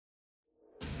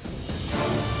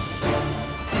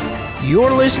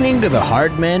You're listening to the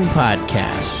Hard Men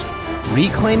Podcast,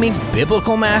 reclaiming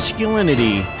biblical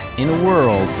masculinity in a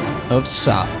world of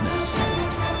softness.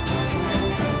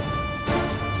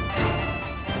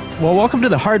 Well, welcome to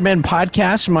the Hard Men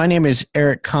Podcast. My name is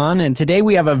Eric Kahn, and today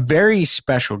we have a very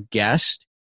special guest.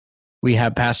 We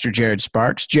have Pastor Jared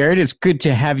Sparks. Jared, it's good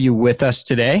to have you with us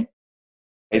today.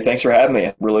 Hey, thanks for having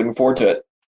me. We're looking forward to it.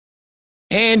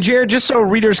 And Jared, just so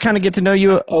readers kind of get to know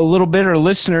you a little bit, or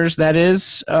listeners, that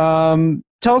is,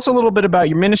 tell us a little bit about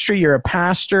your ministry. You're a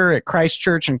pastor at Christ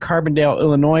Church in Carbondale,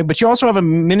 Illinois, but you also have a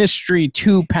ministry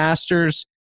to pastors.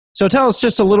 So tell us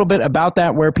just a little bit about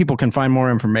that, where people can find more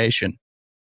information.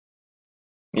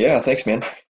 Yeah, thanks, man.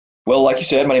 Well, like you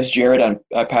said, my name is Jared. I'm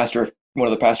one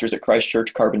of the pastors at Christ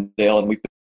Church, Carbondale, and we've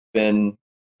been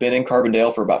in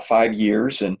Carbondale for about 5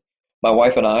 years. And my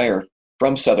wife and I are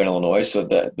from Southern Illinois, so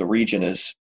the region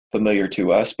is familiar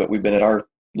to us, but we've been at our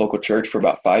local church for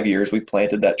about 5 years. We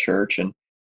planted that church, and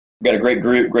we've got a great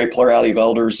group, great plurality of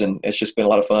elders, and it's just been a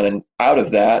lot of fun. And out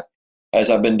of that, as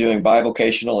I've been doing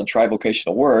bivocational and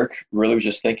trivocational work, really was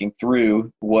just thinking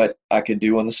through what I could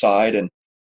do on the side. And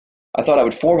I thought I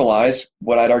would formalize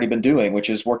what I'd already been doing,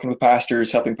 which is working with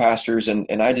pastors, helping pastors. And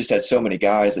I just had so many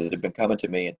guys that had been coming to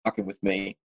me and talking with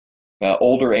me,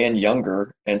 older and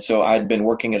younger. And so I'd been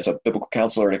working as a biblical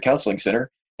counselor at a counseling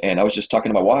center. And I was just talking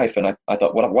to my wife, and I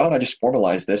thought, why don't I just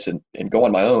formalize this and go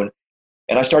on my own?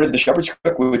 And I started the Shepherd's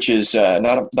Crook, which is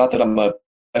not that I'm a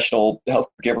professional health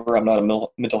giver. I'm not a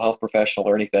mental health professional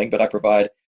or anything, but I provide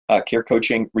care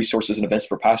coaching resources and events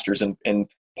for pastors. And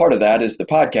part of that is the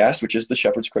podcast, which is the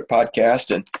Shepherd's Crook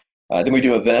podcast. And then we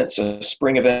do events, a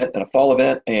spring event and a fall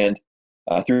event. And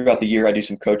throughout the year, I do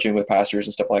some coaching with pastors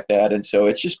and stuff like that. And so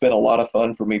it's just been a lot of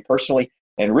fun for me personally.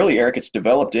 And really, Eric, it's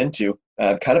developed into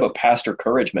kind of a pastor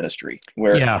courage ministry,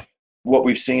 where what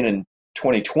we've seen in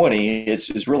 2020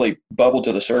 is really bubbled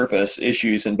to the surface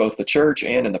issues in both the church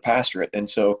and in the pastorate. And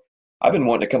so I've been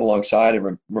wanting to come alongside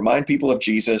and remind people of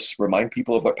Jesus, remind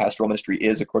people of what pastoral ministry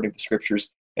is according to the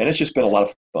scriptures. And it's just been a lot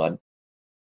of fun.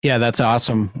 Yeah, that's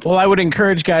awesome. Well, I would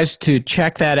encourage guys to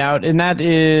check that out. And that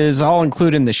is all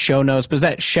included in the show notes. But is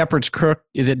that Shepherd's Crook?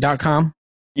 Is it .com?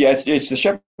 Yeah, it's the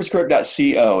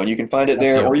shepherdscrook.co, and you can find it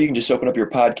there, or you can just open up your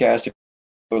podcast. If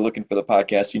you're looking for the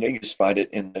podcast, you can just find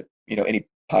it in the, any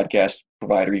podcast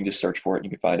provider. You can just search for it and you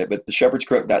can find it. But the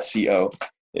shepherdscrook.co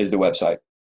is the website.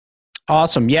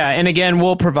 Awesome. Yeah. And again,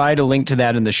 we'll provide a link to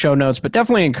that in the show notes, but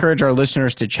definitely encourage our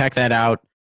listeners to check that out.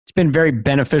 It's been very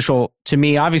beneficial to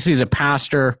me, obviously as a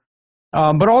pastor,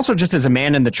 but also just as a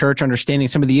man in the church, understanding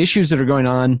some of the issues that are going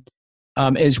on,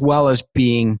 as well as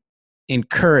being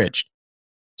encouraged.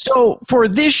 So for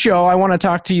this show, I want to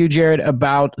talk to you, Jared,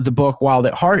 about the book Wild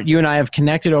at Heart. You and I have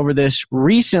connected over this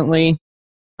recently.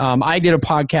 I did a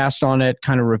podcast on it,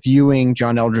 kind of reviewing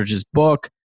John Eldredge's book,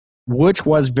 which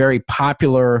was very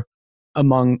popular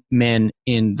among men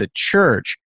in the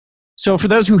church. So for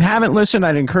those who haven't listened,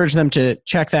 I'd encourage them to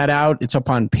check that out. It's up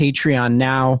on Patreon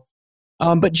now.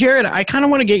 But Jared, I kind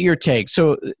of want to get your take.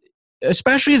 So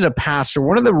especially as a pastor,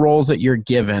 one of the roles that you're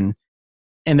given,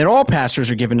 and that all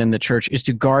pastors are given in the church, is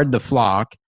to guard the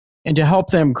flock and to help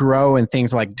them grow in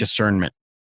things like discernment.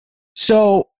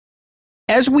 So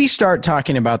as we start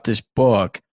talking about this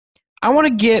book, I want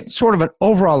to get sort of an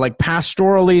overall, like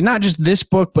pastorally, not just this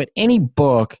book, but any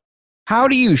book. How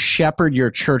do you shepherd your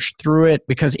church through it?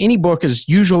 Because any book is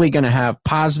usually going to have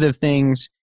positive things,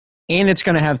 and it's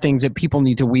going to have things that people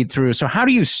need to weed through. So how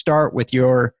do you start with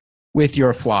your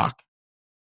flock?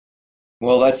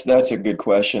 Well, that's a good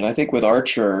question. I think with our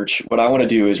church, what I want to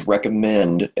do is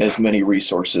recommend as many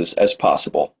resources as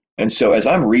possible. And so as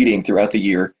I'm reading throughout the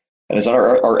year, and as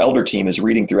our elder team is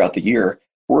reading throughout the year,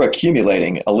 we're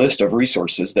accumulating a list of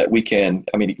resources that we can,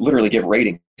 literally give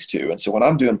ratings to. And so when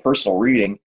I'm doing personal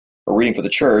reading or reading for the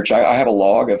church, I have a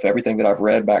log of everything that I've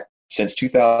read back since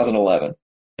 2011.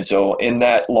 And so in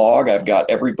that log, I've got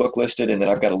every book listed, and then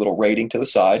I've got a little rating to the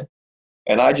side.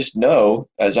 And I just know,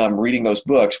 as I'm reading those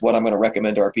books, what I'm going to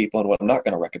recommend to our people and what I'm not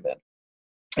going to recommend.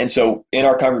 And so in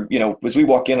our, as we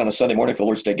walk in on a Sunday morning for the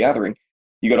Lord's Day gathering,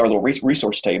 you got our little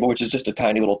resource table, which is just a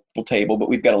tiny little table, but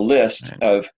we've got a list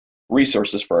of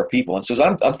resources for our people. And so as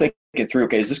I'm thinking through,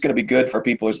 okay, is this going to be good for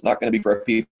people? Is it not going to be for our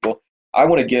people? I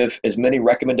want to give as many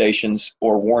recommendations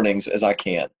or warnings as I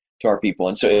can to our people.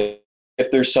 And so if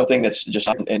there's something that's just,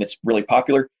 and it's really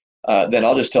popular, then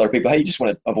I'll just tell our people, hey, you just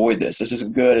want to avoid this. This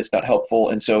isn't good. It's not helpful.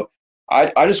 And so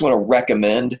I just want to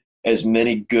recommend as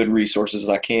many good resources as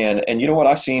I can. And you know what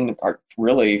I've seen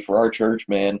really for our church,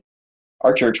 man,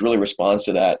 our church really responds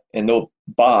to that, and they'll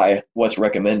buy what's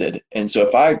recommended. And so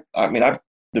if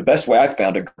the best way I've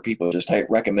found to people is just, hey,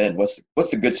 recommend what's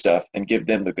the good stuff and give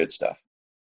them the good stuff.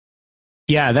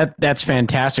 Yeah, that's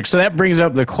fantastic. So that brings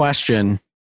up the question,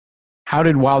 how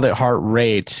did Wild at Heart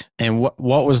rate, and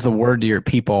what was the word to your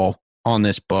people on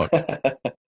this book?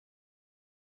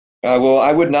 Well,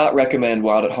 I would not recommend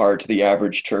Wild at Heart to the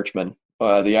average churchman,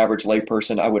 the average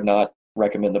layperson. I would not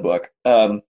recommend the book.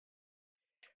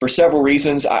 For several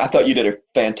reasons. I thought you did a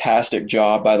fantastic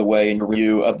job, by the way, in your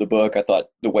review of the book. I thought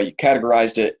the way you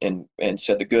categorized it and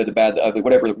said the good, the bad, the ugly,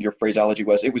 whatever your phraseology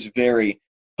was, it was very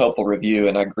helpful review,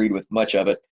 and I agreed with much of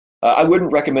it. I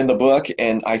wouldn't recommend the book,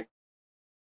 and I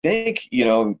think,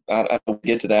 I don't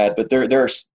get to that, but there are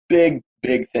big,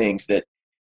 big things that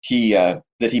he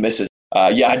misses.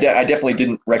 I definitely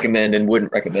didn't recommend and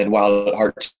wouldn't recommend Wild at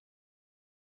Heart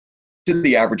to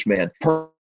the average man.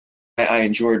 I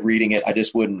enjoyed reading it. I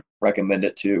just wouldn't recommend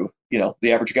it to,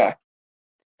 the average guy.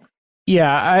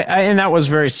 Yeah, I and that was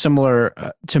very similar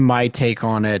to my take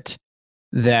on it.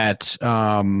 That,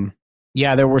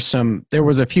 there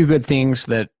was a few good things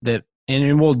that,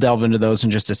 and we'll delve into those in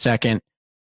just a second.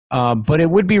 But it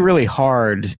would be really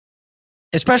hard,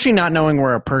 especially not knowing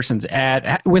where a person's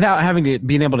at, without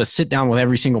being able to sit down with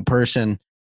every single person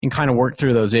and kind of work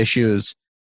through those issues.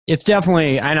 It's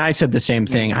definitely, and I said the same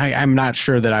thing. I'm not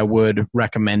sure that I would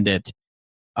recommend it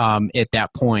at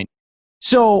that point.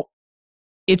 So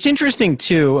it's interesting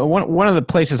too. One of the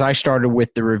places I started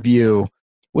with the review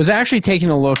was actually taking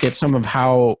a look at some of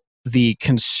how the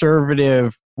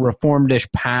conservative reformedish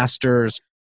pastors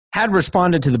had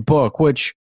responded to the book,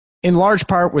 which in large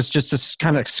part was just to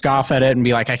kind of scoff at it and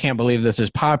be like, I can't believe this is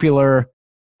popular.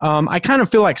 I kind of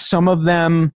feel like some of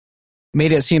them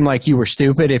made it seem like you were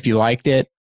stupid if you liked it.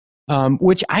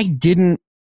 Which I didn't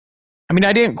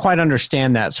quite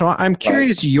understand that. So I'm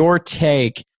curious your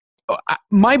take.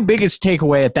 My biggest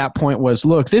takeaway at that point was,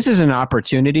 look, this is an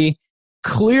opportunity.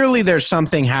 Clearly there's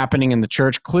something happening in the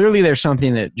church. Clearly there's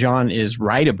something that John is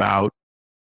right about.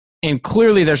 And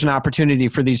clearly there's an opportunity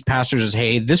for these pastors to say,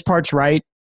 hey, this part's right,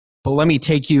 but let me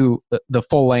take you the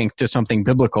full length to something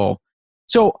biblical.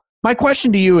 So my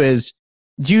question to you is,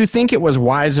 do you think it was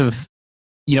wise of,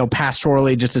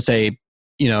 pastorally just to say,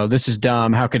 this is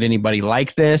dumb. How could anybody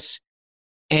like this?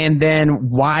 And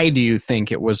then why do you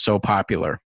think it was so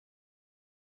popular?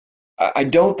 I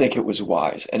don't think it was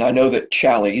wise. And I know that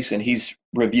Challies, and he's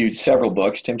reviewed several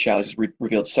books. Tim Challies has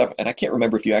revealed several, and I can't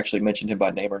remember if you actually mentioned him by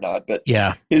name or not, but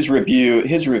yeah, his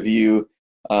review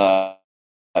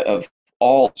of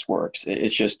all his works,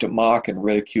 it's just to mock and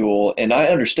ridicule. And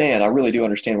I really do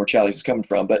understand where Challies is coming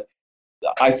from, but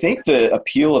I think the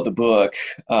appeal of the book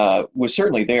was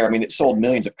certainly there. I mean, it sold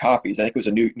millions of copies. I think it was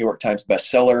a New York Times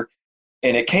bestseller.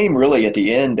 And it came really at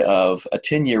the end of a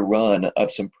 10-year run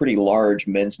of some pretty large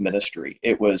men's ministry.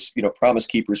 It was, Promise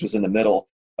Keepers was in the middle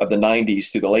of the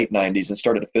 90s through the late 90s and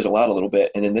started to fizzle out a little bit.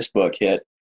 And then this book hit.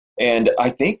 And I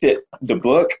think that the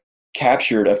book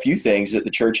captured a few things that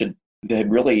the church had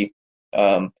really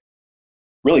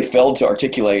failed to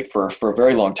articulate for a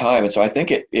very long time. And so I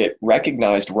think it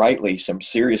recognized rightly some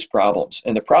serious problems.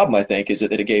 And the problem, I think, is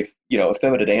that it gave,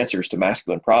 effeminate answers to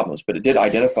masculine problems, but it did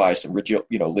identify some,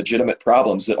 legitimate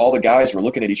problems that all the guys were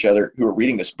looking at each other who were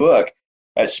reading this book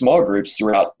at small groups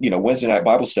throughout, Wednesday night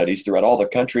Bible studies throughout all the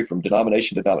country from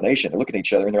denomination to denomination. They're looking at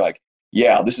each other and they're like,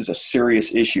 yeah, this is a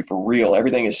serious issue for real.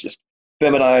 Everything is just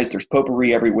feminized. There's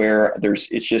potpourri everywhere.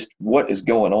 It's just what is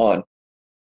going on.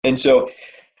 And so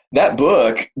that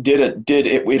book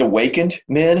it awakened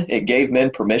men. It gave men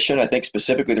permission. I think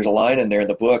specifically there's a line in there in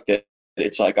the book that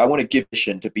it's like, I want to give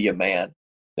permission to be a man,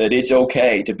 that it's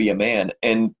okay to be a man.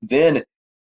 And then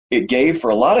it gave, for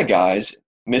a lot of guys,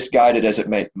 misguided as it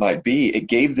might be, it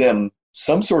gave them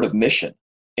some sort of mission.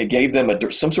 It gave them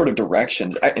some sort of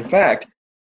direction. In fact,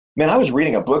 man, I was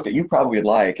reading a book that you probably would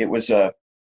like. It was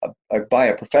by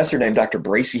a professor named Dr.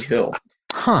 Bracy Hill.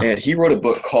 Huh. And he wrote a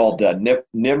book called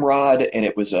Nimrod, and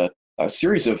it was a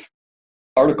series of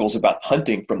articles about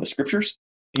hunting from the scriptures.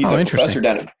 He's a professor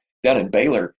down in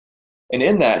Baylor. And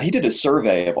in that, he did a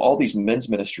survey of all these men's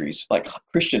ministries, like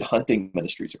Christian hunting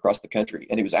ministries across the country.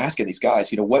 And he was asking these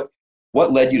guys,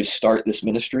 what led you to start this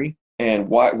ministry? And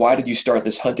why did you start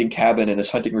this hunting cabin and this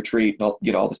hunting retreat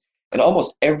and all this? And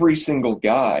almost every single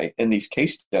guy in these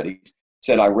case studies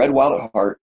said, I read Wild at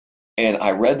Heart, and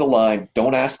I read the line,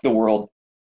 don't ask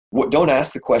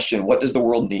the question, what does the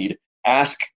world need?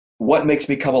 Ask, what makes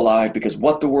me come alive? Because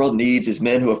what the world needs is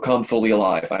men who have come fully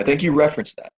alive. I think you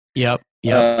referenced that. Yep.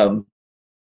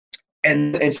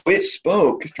 And so it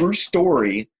spoke through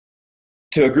story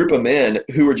to a group of men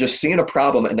who were just seeing a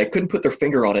problem and they couldn't put their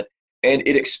finger on it. And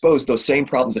it exposed those same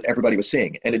problems that everybody was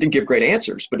seeing. And it didn't give great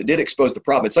answers, but it did expose the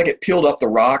problem. It's like it peeled up the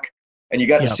rock and you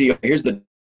got to see, here's the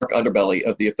dark underbelly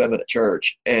of the effeminate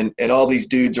church. And all these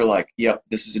dudes are like, yep,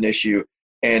 this is an issue.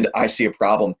 and I see a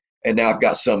problem, and now I've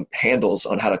got some handles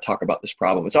on how to talk about this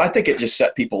problem. And so I think it just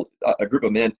set people, a group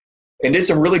of men, and did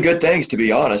some really good things, to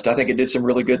be honest. I think it did some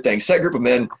really good things. Set a group of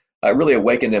men, really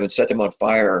awakened them and set them on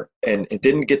fire, and it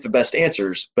didn't get the best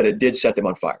answers, but it did set them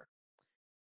on fire.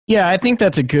 Yeah, I think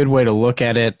that's a good way to look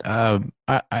at it. And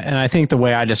I think the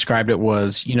way I described it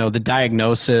was, the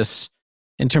diagnosis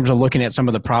in terms of looking at some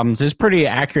of the problems is pretty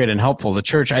accurate and helpful. The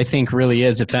church, I think, really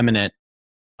is effeminate.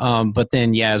 But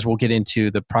then, as we'll get into,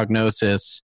 the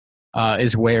prognosis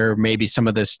is where maybe some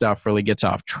of this stuff really gets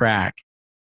off track.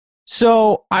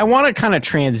 So I want to kind of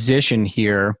transition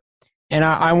here, and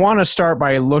I want to start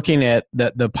by looking at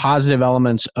the positive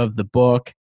elements of the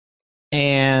book.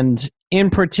 And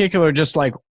in particular, just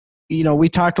like, we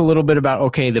talked a little bit about,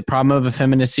 okay, the problem of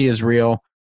effeminacy is real.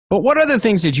 But what other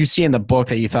things did you see in the book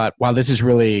that you thought, wow, this is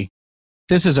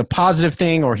a positive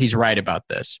thing, or he's right about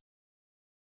this?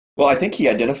 Well, I think he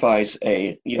identifies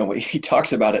he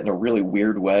talks about it in a really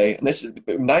weird way. And this is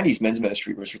 90s men's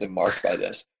ministry was really marked by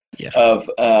this, of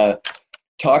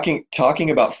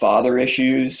talking about father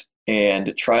issues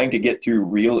and trying to get through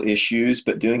real issues,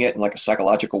 but doing it in like a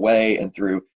psychological way and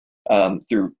through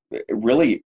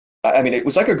really, I mean, it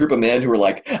was like a group of men who were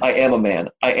like, I am a man,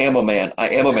 I am a man, I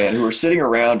am a man, who were sitting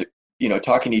around,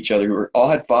 talking to each other, who all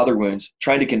had father wounds,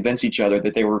 trying to convince each other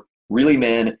that they were really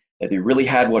men, that they really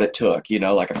had what it took,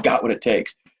 like I've got what it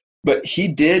takes. But he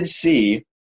did see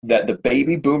that the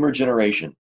baby boomer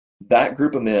generation, that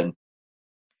group of men,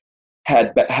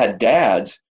 had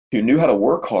dads who knew how to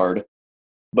work hard,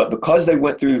 but because they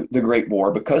went through the Great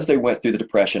War, because they went through the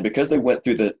Depression, because they went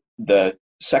through the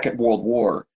Second World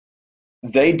War,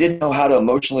 they didn't know how to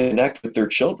emotionally connect with their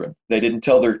children. They didn't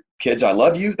tell their kids, I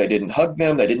love you. They didn't hug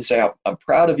them. They didn't say, I'm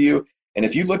proud of you. And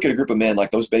if you look at a group of men like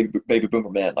those baby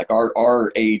boomer men, like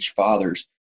our age fathers,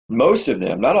 most of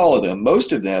them, not all of them,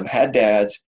 most of them had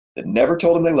dads that never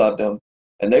told them they loved them,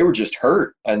 and they were just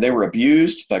hurt, and they were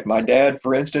abused. Like my dad,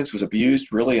 for instance, was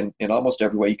abused really in almost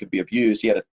every way he could be abused. He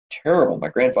had my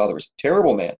grandfather was a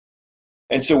terrible man.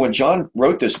 And so when John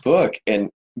wrote this book and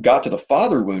got to the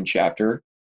father wound chapter,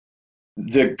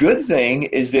 the good thing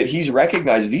is that he's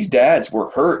recognized these dads were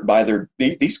hurt by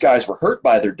these guys were hurt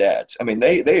by their dads. I mean,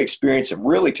 they experienced some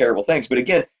really terrible things. But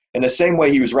again, in the same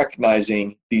way he was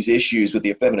recognizing these issues with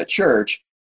the effeminate church,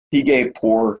 he gave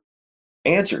poor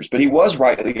answers, but he was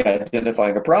rightly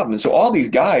identifying a problem. And so all these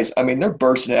guys, I mean, they're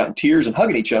bursting out in tears and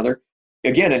hugging each other,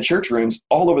 again, in church rooms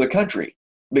all over the country,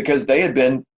 because they had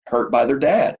been hurt by their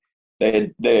dad.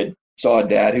 They had saw a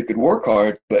dad who could work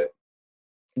hard, but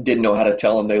didn't know how to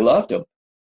tell them they loved him.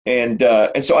 And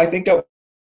so I think that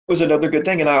was another good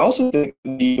thing. And I also think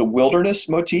the wilderness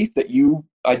motif that you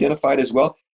identified as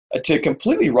well, to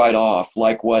completely write off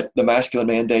like what The Masculine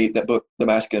Mandate, that book, The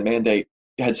Masculine Mandate,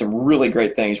 had some really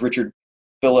great things. Richard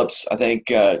Phillips, I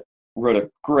think, wrote a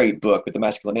great book with The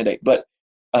Masculine Mandate, but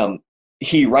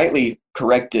he rightly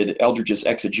corrected Eldredge's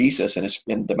exegesis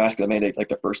in The Masculine Mandate, like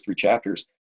the first 3 chapters,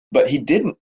 but he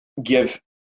didn't give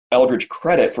Eldredge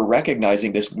credit for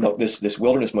recognizing this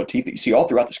wilderness motif that you see all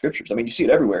throughout the scriptures. I mean, you see it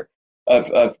everywhere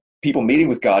of people meeting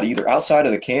with God, either outside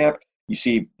of the camp. You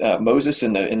see Moses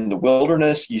in the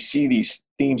wilderness. You see these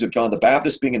themes of John the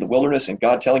Baptist being in the wilderness and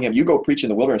God telling him, you go preach in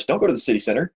the wilderness. Don't go to the city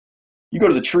center. You go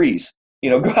to the trees.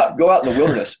 Go out in the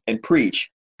wilderness and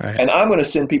preach. Right. And I'm going to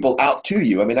send people out to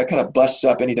you. I mean, that kind of busts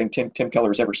up anything Tim Keller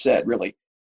has ever said, really.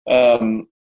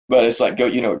 But it's like,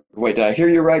 wait, did I hear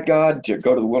you right, God? To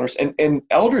go to the wilderness. And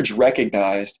Eldredge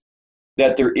recognized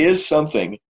that there is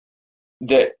something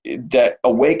that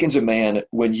awakens a man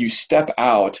when you step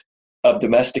out of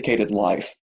domesticated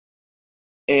life.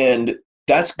 And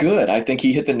that's good. I think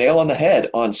he hit the nail on the head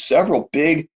on several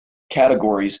big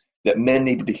categories that men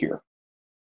needed to hear.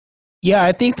 Yeah,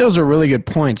 I think those are really good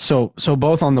points. So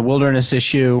both on the wilderness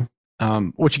issue,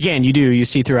 which again, you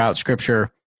see throughout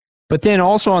Scripture, but then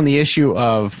also on the issue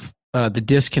of the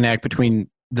disconnect between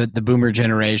the boomer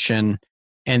generation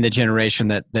and the generation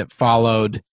that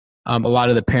followed, a lot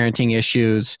of the parenting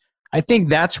issues. I think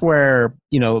that's where,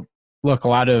 look, a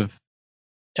lot of,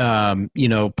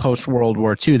 post-World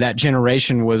War II, that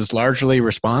generation was largely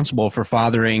responsible for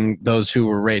fathering those who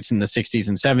were raised in the 60s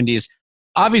and 70s.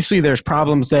 Obviously, there's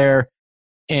problems there,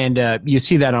 and you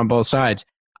see that on both sides.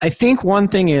 I think one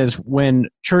thing is when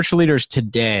church leaders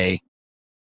today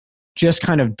just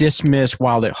kind of dismiss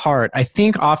Wild at Heart, I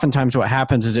think oftentimes what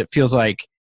happens is it feels like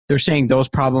they're saying those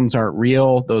problems aren't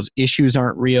real, those issues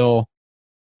aren't real.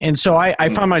 And so I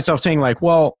find myself saying like,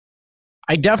 well,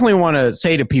 I definitely want to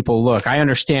say to people, look, I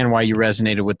understand why you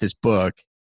resonated with this book,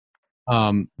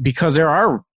 because there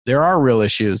are real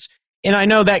issues. And I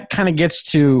know that kind of gets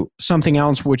to something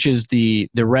else, which is the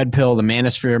red pill, the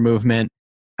manosphere movement.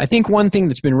 I think one thing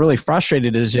that's been really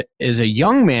frustrated is a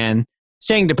young man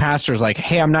saying to pastors like,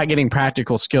 hey, I'm not getting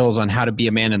practical skills on how to be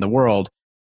a man in the world.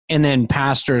 And then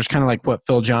pastors, kind of like what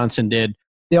Phil Johnson did,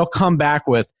 they'll come back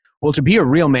with, well, to be a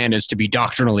real man is to be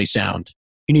doctrinally sound.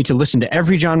 You need to listen to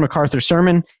every John MacArthur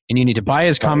sermon, and you need to buy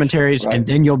his commentaries, and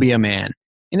then you'll be a man.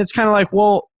 And it's kind of like,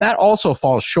 well, that also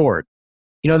falls short.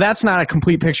 That's not a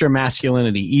complete picture of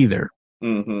masculinity either.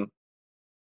 Mm-hmm.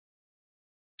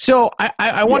 So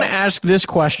I want to ask this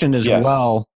question as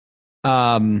well.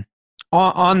 On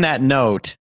that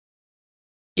note,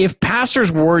 if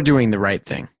pastors were doing the right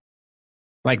thing,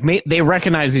 like they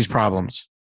recognize these problems,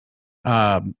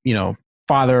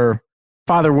 father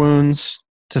wounds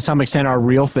to some extent are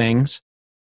real things,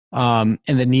 and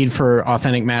the need for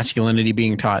authentic masculinity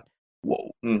being taught.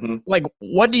 Like,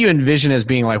 what do you envision as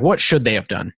being like, what should they have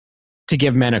done to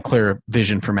give men a clear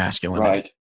vision for masculinity?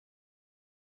 Right.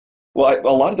 Well,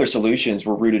 a lot of their solutions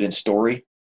were rooted in story.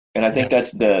 And I think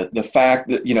that's the fact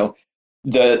that,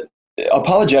 the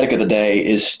apologetic of the day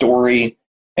is story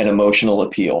and emotional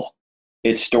appeal.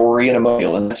 It's story and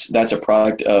emotional. And that's a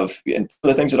product of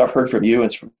the things that I've heard from you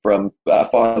and from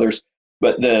fathers,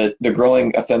 but the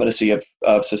growing effeminacy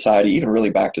of society, even really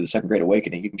back to the Second Great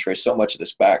Awakening. You can trace so much of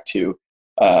this back to,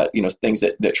 things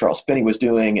that Charles Finney was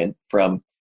doing, and from,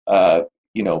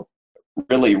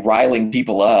 really riling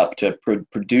people up to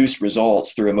produce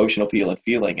results through emotional appeal and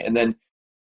feeling. And then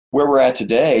where we're at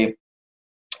today,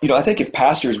 I think if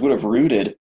pastors would have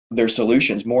rooted their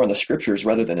solutions more in the scriptures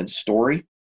rather than in story,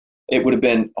 it would have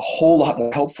been a whole lot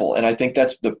more helpful. And I think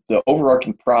that's the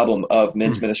overarching problem of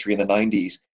men's ministry in the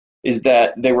 90s, is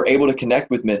that they were able to connect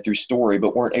with men through story,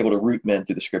 but weren't able to root men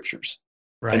through the scriptures.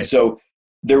 Right. And so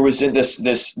there was in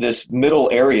this middle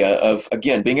area of,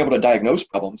 again, being able to diagnose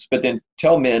problems, but then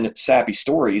tell men sappy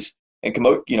stories and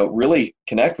really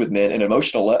connect with men in an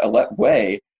emotional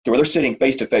way, to where they're sitting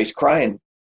face to face crying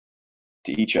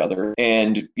to each other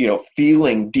and,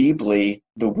 feeling deeply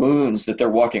the wounds that they're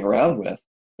walking around with,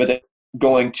 but then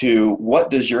going to,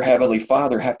 what does your heavenly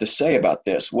Father have to say about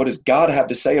this? What does God have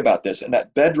to say about this? And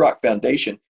that bedrock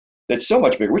foundation that's so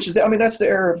much bigger, which is, that's the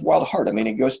era of Wild at Heart.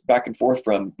 It goes back and forth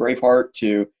from Braveheart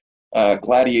to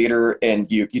Gladiator,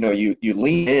 and you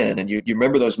lean in and you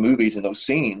remember those movies and those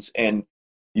scenes, and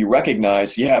you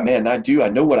recognize, I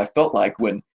know what I felt like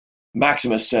when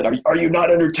Maximus said, are you not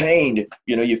entertained?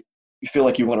 You feel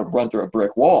like you want to run through a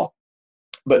brick wall.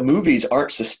 But movies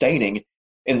aren't sustaining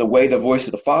in the way the voice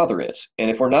of the Father is. And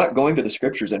if we're not going to the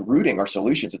scriptures and rooting our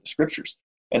solutions in the scriptures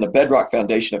and the bedrock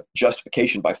foundation of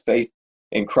justification by faith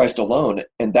in Christ alone,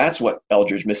 and that's what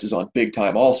Eldridge misses on big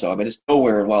time also. It's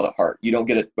nowhere in Wild at Heart. You don't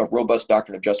get a robust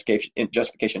doctrine of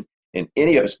justification in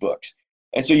any of his books.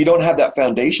 And so you don't have that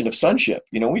foundation of sonship.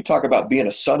 When we talk about being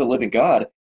a son of living God,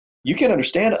 you can't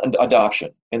understand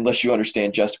adoption unless you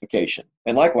understand justification.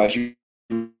 And likewise, you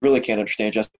really can't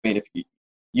understand justification if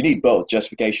you need both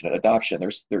justification and adoption.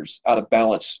 There's out of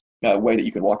balance way that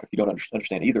you can walk if you don't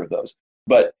understand either of those.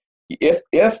 But if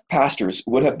pastors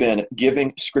would have been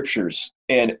giving scriptures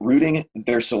and rooting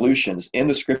their solutions in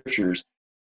the scriptures,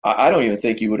 I don't even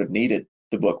think you would have needed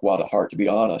the book Wild at Heart, to be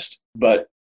honest. But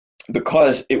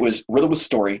because it was riddled with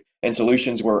story and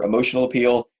solutions were emotional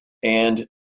appeal and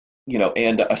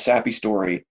a sappy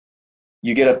story,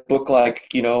 you get a book like,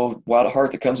 Wild at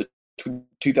Heart that comes at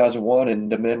 2001,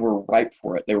 and the men were ripe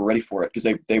for it. They were ready for it because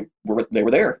they were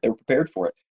there. They were prepared for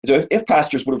it. So if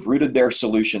pastors would have rooted their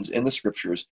solutions in the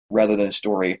scriptures rather than a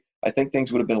story, I think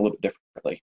things would have been a little bit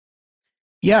differently.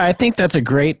 Yeah, I think that's a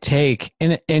great take.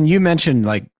 And you mentioned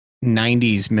like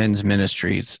 90s men's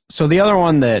ministries. So the other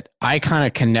one that I kind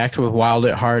of connect with Wild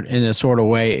at Heart in a sort of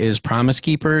way is Promise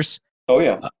Keepers. Oh,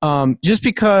 yeah. Just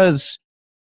because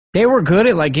they were good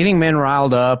at like getting men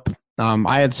riled up.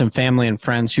 I had some family and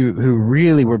friends who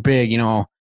really were big,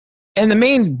 And the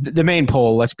main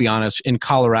poll, let's be honest, in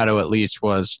Colorado at least,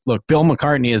 was, look, Bill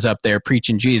McCartney is up there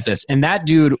preaching Jesus. And that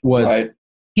dude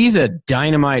he's a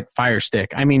dynamite fire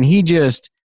stick. He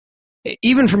just,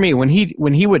 even for me, when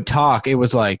he would talk, it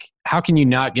was like, how can you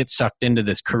not get sucked into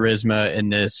this charisma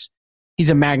and he's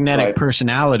a magnetic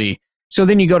personality. So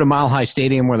then you go to Mile High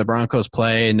Stadium where the Broncos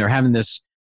play, and they're having this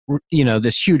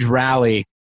huge rally,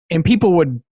 and people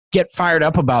would get fired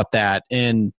up about that.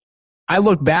 And I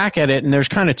look back at it, and there's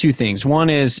kind of two things. One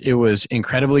is it was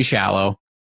incredibly shallow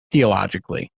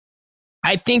theologically.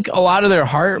 I think a lot of their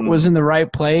heart was in the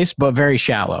right place, but very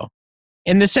shallow.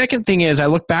 And the second thing is I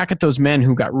look back at those men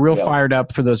who got real fired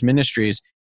up for those ministries,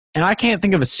 and I can't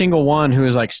think of a single one who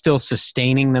is like still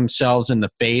sustaining themselves in the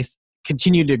faith,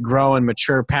 continue to grow and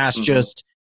mature past just,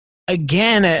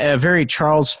 again, a very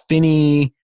Charles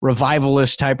Finney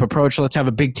revivalist type approach. Let's have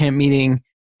a big tent meeting.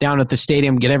 down at the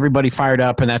stadium, get everybody fired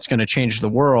up, and that's going to change the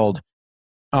world.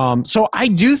 So I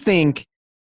do think,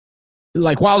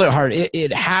 like Wild at Heart,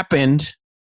 it happened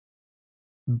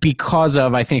because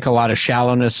of, I think, a lot of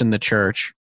shallowness in the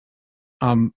church.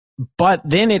 But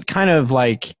then it kind of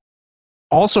like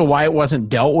also why it wasn't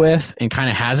dealt with and kind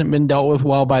of hasn't been dealt with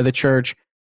well by the church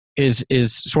is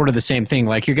sort of the same thing.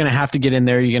 Like you're going to have to get in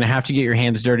there, you're going to have to get your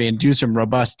hands dirty and do some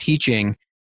robust teaching.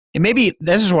 And maybe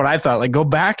this is what I thought, like go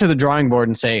back to the drawing board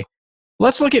and say,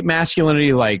 let's look at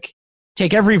masculinity, like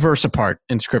take every verse apart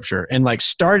in scripture and like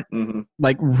start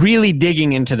like really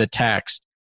digging into the text.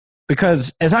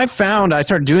 Because as I found, I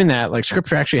started doing that, like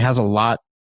scripture actually has a lot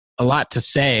to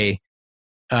say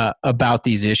about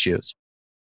these issues.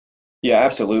 Yeah,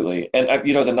 absolutely. And,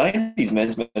 the 90s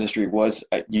men's ministry was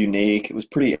unique. It was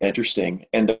pretty interesting.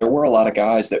 And there were a lot of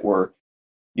guys that were,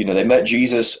 they met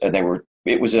Jesus and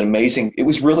it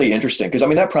was really interesting. Because,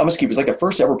 that Promise Keepers, like the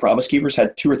first ever Promise Keepers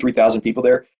had 2,000 or 3,000 people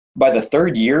there. By the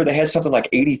third year, they had something like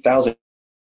 80,000.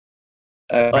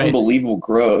 Right. Unbelievable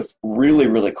growth, really,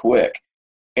 really quick.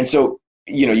 And so,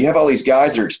 you have all these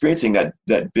guys that are experiencing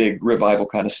that big revival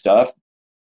kind of stuff.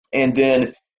 And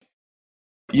then,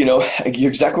 you're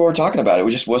exactly what we're talking about. It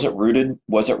just wasn't rooted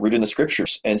in the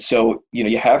scriptures. And so,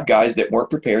 you have guys that weren't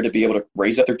prepared to be able to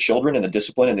raise up their children in the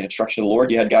discipline and the instruction of the Lord.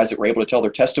 You had guys that were able to tell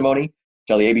their testimony,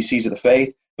 tell the ABCs of the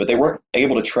faith, but they weren't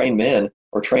able to train men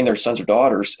or train their sons or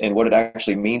daughters in what it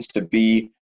actually means to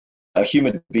be a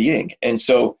human being. And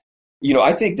so,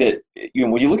 I think that,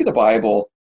 when you look at the Bible,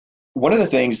 one of the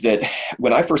things that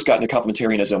when I first got into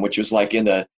complementarianism, which was like in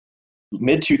the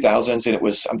mid 2000s, and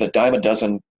I'm the dime a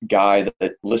dozen guy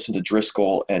that listened to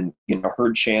Driscoll and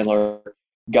heard Chandler,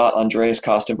 got Andreas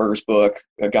Kostenberger's book,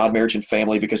 God, Marriage, and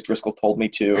Family, because Driscoll told me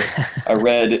to. I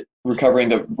read Recovering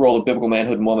the Role of Biblical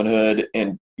Manhood and Womanhood,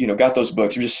 and got those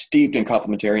books. You're just steeped in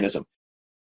complementarianism.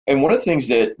 And one of the things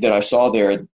that I saw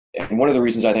there, and one of the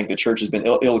reasons I think the church has been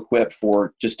ill-equipped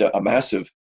for just a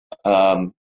massive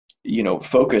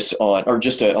focus on, or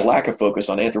just a lack of focus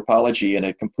on anthropology and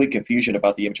a complete confusion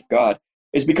about the image of God,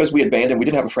 is because we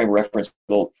didn't have a frame of reference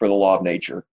for the law of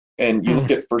nature. And you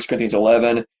look at 1 Corinthians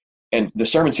 11, and the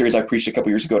sermon series I preached a couple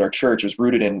years ago at our church was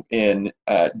rooted in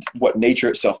what nature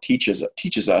itself teaches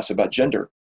us about gender.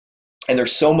 And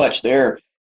there's so much there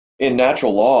in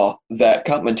natural law that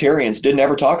complementarians didn't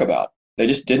ever talk about. They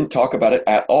just didn't talk about it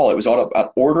at all. It was all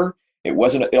about order. It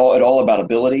wasn't at all about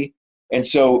ability. And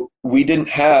so we didn't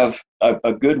have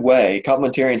a good way,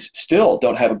 complementarians still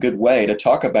don't have a good way to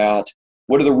talk about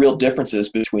what are the real differences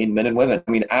between men and women.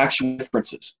 Actual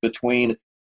differences between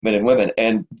men and women.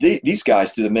 And these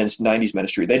guys through the men's 90s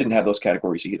ministry, they didn't have those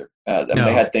categories either. No.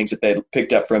 They had things that they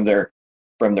picked up from their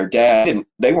dad, and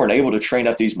they weren't able to train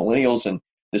up these millennials and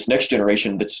this next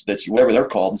generation that's whatever they're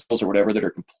called, or whatever, that are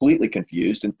completely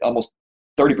confused. And almost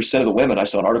 30% of the women, I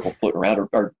saw an article floating around,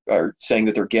 are saying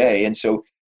that they're gay. And so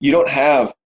you don't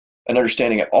have an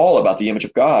understanding at all about the image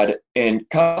of God, and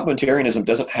complementarianism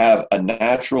doesn't have a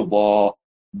natural law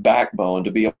backbone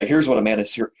to be, here's what a man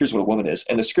is, here's what a woman is.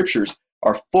 And the scriptures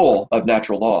are full of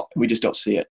natural law. We just don't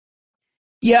see it.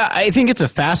 Yeah, I think it's a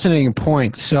fascinating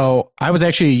point. So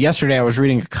yesterday I was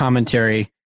reading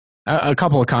a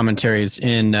couple of commentaries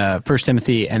in 1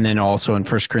 Timothy and then also in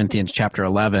 1 Corinthians chapter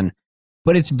 11.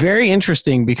 But it's very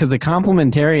interesting because the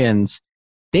complementarians,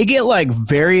 they get like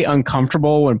very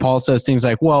uncomfortable when Paul says things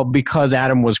like, well, because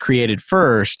Adam was created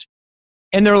first.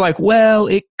 And they're like, well,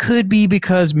 it could be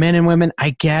because men and women,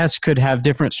 I guess, could have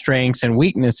different strengths and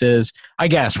weaknesses. I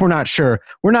guess. We're not sure.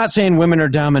 We're not saying women are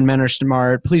dumb and men are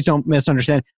smart. Please don't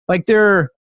misunderstand. Like they're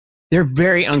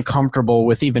very uncomfortable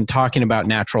with even talking about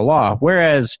natural law.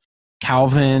 Whereas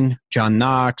Calvin, John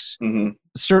Knox,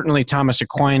 certainly Thomas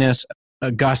Aquinas,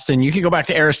 Augustine, you can go back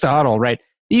to Aristotle, right?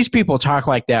 These people talk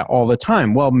like that all the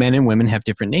time. Well, men and women have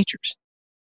different natures,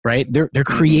 right? They're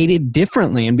created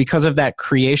differently. And because of that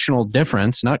creational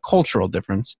difference, not cultural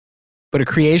difference, but a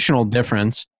creational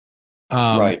difference,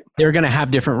 right, they're going to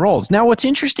have different roles. Now, what's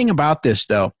interesting about this,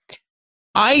 though,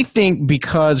 I think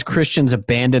because Christians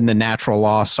abandoned the natural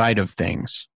law side of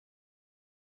things,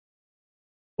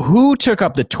 who took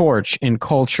up the torch in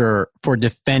culture for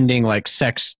defending like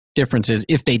sex differences,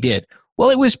 if they did? Well,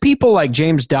 it was people like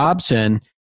James Dobson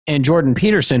and Jordan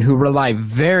Peterson who rely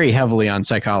very heavily on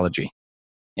psychology.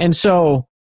 And so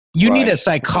you need a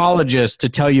psychologist to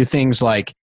tell you things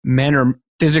like men are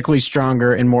physically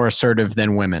stronger and more assertive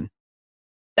than women.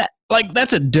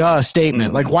 That's a duh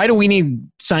statement. Like, why do we need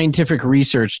scientific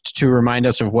research to remind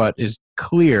us of what is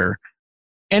clear?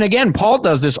 And again, Paul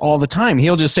does this all the time.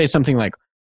 He'll just say something like,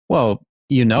 well,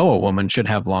 a woman should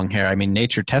have long hair. I mean,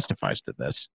 nature testifies to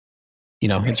this.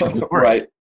 It's really right.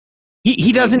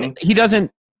 He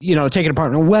doesn't take it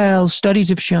apart. And, well, studies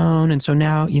have shown. And so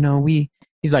now,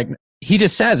 he's like, he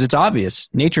just says it's obvious.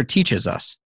 Nature teaches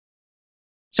us.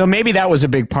 So maybe that was a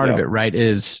big part of it, right?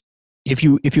 Is if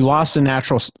you lost the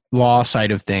natural law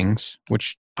side of things,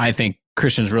 which I think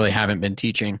Christians really haven't been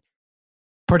teaching,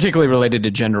 particularly related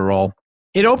to gender role,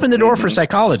 it opened the door for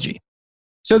psychology.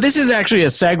 So this is actually a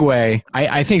segue,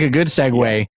 I think a good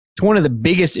segue to one of the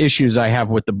biggest issues I have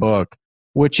with the book,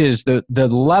 which is the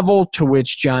level to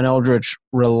which John Eldredge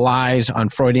relies on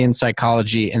Freudian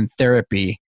psychology and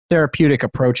therapeutic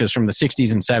approaches from the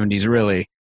 60s and 70s, really,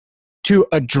 to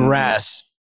address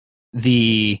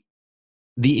the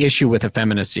issue with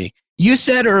effeminacy. You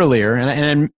said earlier,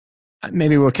 and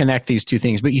maybe we'll connect these two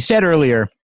things, but you said earlier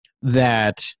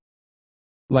that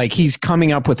like he's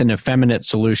coming up with an effeminate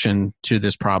solution to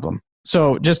this problem.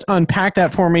 So just unpack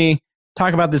that for me.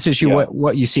 Talk about this issue,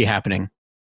 what you see happening.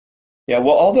 Yeah,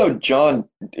 well, although John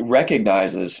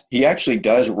he actually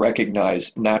does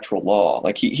recognize natural law.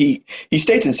 Like he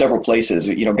states in several places,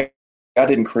 God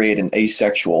didn't create an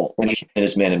asexual relationship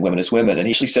as men and women as women. And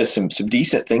he actually says some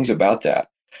decent things about that.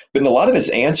 But in a lot of his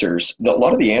answers,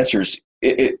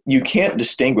 you can't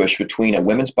distinguish between a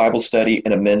women's Bible study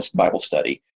and a men's Bible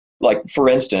study. Like, for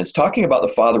instance, talking about the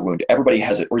father wound, everybody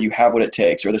has it, or you have what it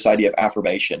takes, or this idea of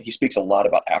affirmation. He speaks a lot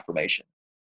about affirmation.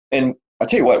 And I'll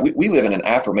tell you what, we live in an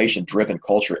affirmation-driven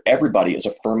culture. Everybody is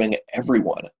affirming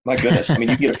everyone. My goodness. I mean,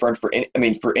 you get affirmed for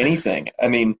anything. I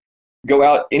mean, go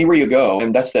out anywhere you go,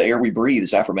 and that's the air we breathe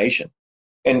is affirmation.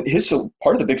 And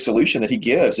part of the big solution that he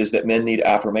gives is that men need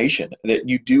affirmation, that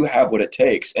you do have what it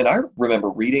takes. And I remember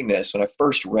reading this when I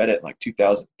first read it in like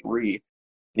 2003,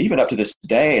 even up to this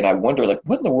day, and I wonder, like,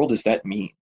 what in the world does that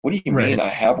mean? What do you mean I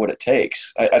have what it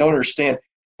takes? I don't understand.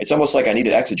 It's almost like I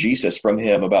needed exegesis from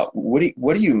him about what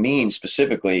do you mean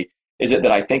specifically? Is it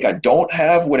that I think I don't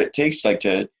have what it takes, like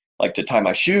to tie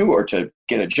my shoe or to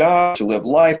get a job, to live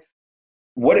life?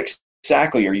 What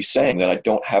exactly are you saying that I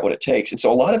don't have what it takes? And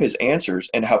so a lot of his answers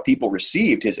and how people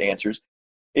received his answers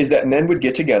is that men would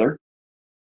get together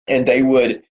and they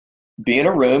would be in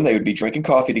a room, they would be drinking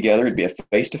coffee together, it'd be a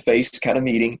face-to-face kind of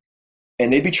meeting,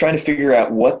 and they'd be trying to figure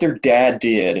out what their dad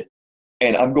did.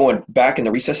 And I'm going back in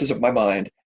the recesses of my mind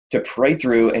to pray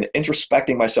through and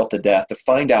introspecting myself to death to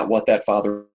find out what that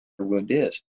father wound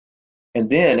is. And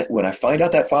then when I find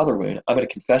out that father wound, I'm going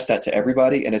to confess that to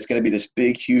everybody, and it's going to be this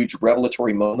big, huge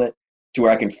revelatory moment to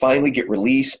where I can finally get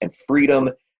release and freedom,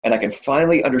 and I can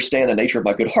finally understand the nature of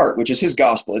my good heart, which is his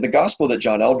gospel. The gospel that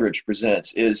John Eldredge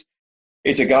presents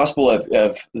it's a gospel of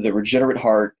the regenerate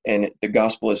heart, and the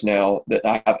gospel is now that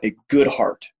I have a good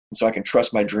heart. And so I can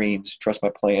trust my dreams, trust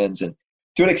my plans, and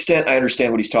to an extent, I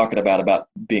understand what he's talking about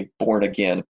being born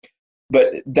again.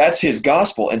 But that's his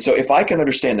gospel. And so if I can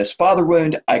understand this father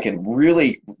wound, I can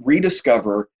really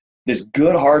rediscover this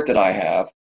good heart that I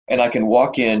have, and I can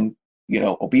walk in,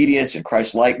 obedience and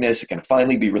Christ-likeness. It can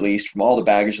finally be released from all the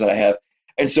baggage that I have.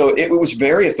 And so it was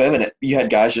very effeminate. You had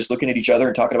guys just looking at each other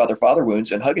and talking about their father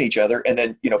wounds and hugging each other and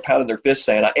then, pounding their fists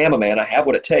saying, I am a man, I have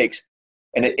what it takes.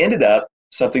 And it ended up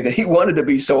something that he wanted to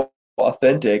be so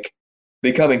authentic,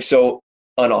 becoming so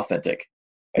unauthentic.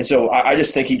 And so I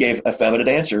just think he gave effeminate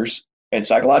answers and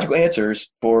psychological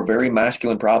answers for very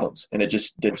masculine problems. And it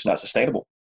was not sustainable.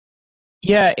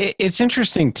 Yeah, it's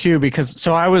interesting too, because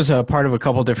I was a part of a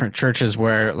couple different churches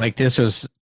where like this was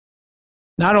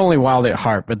not only wild at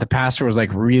heart, but the pastor was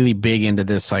like really big into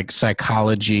this like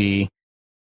psychology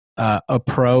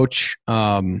approach.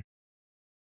 And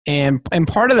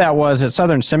part of that was at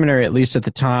Southern Seminary, at least at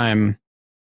the time,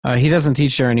 he doesn't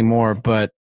teach there anymore, but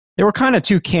there were kind of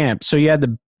two camps. So you had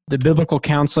the biblical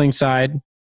counseling side,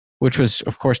 which was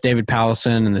of course David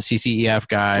Pallison and the CCEF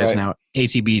guys, now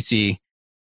ACBC.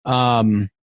 The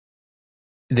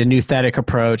Nouthetic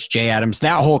approach, Jay Adams,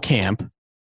 that whole camp.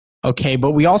 Okay,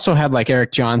 but we also had like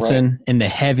Eric Johnson in the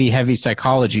heavy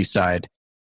psychology side.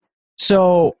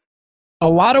 So a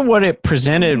lot of what it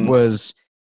presented was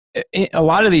a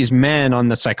lot of these men on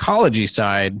the psychology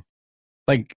side,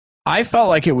 like I felt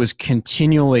like it was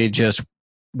continually just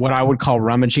what I would call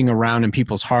rummaging around in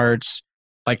people's hearts,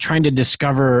 like trying to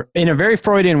discover, in a very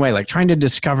Freudian way, like trying to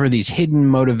discover these hidden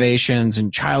motivations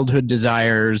and childhood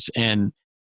desires and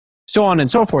so on and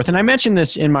so forth. And I mentioned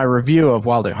this in my review of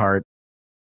Wild at Heart,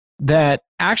 that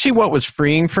actually what was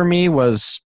freeing for me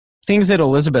was things that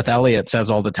Elizabeth Elliot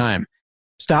says all the time.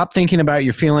 Stop thinking about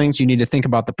your feelings. You need to think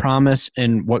about the promise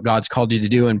and what God's called you to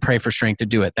do and pray for strength to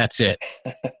do it. That's it.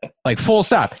 Like full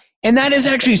stop. And that is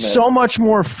actually so much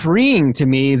more freeing to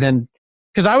me than,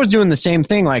 because I was doing the same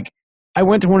thing. Like I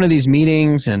went to one of these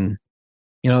meetings and,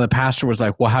 the pastor was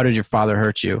like, well, how did your father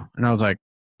hurt you? And I was like,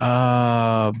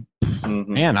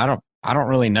 man, I don't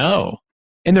really know.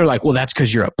 And they're like, well, that's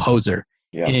because you're a poser.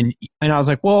 Yeah. And I was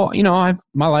like, well,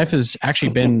 my life has actually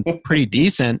been pretty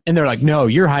decent. And they're like, no,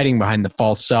 you're hiding behind the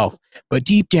false self. But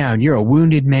deep down, you're a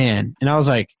wounded man. And I was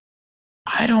like,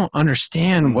 I don't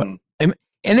understand what. And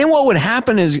then what would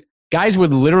happen is guys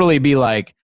would literally be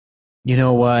like, you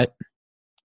know what?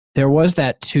 There was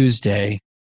that Tuesday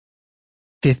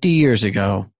 50 years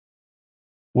ago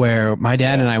where my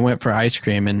dad and I went for ice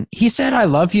cream and he said, I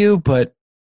love you, but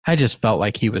I just felt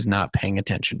like he was not paying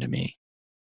attention to me.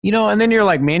 And then you're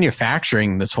like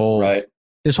manufacturing this whole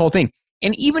thing.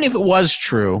 And even if it was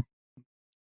true,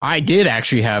 I did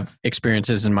actually have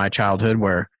experiences in my childhood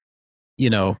where,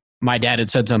 my dad had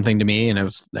said something to me and it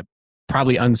was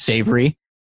probably unsavory.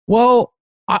 Well,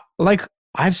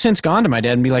 I've since gone to my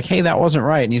dad and be like, hey, that wasn't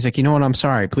right. And he's like, you know what? I'm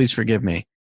sorry. Please forgive me.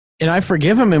 And I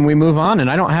forgive him and we move on.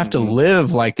 And I don't have to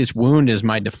live like this wound is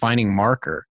my defining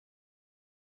marker.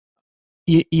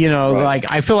 Like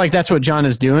I feel like that's what John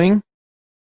is doing.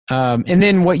 And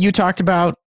then what you talked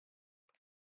about,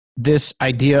 this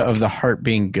idea of the heart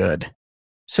being good.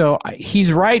 So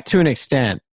he's right to an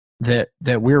extent that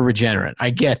we're regenerate.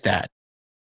 I get that.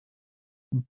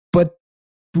 But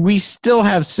we still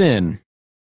have sin.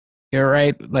 You're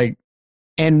right.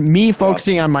 And me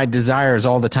focusing on my desires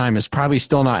all the time is probably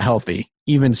still not healthy.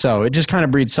 Even so, it just kind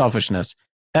of breeds selfishness.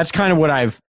 That's kind of what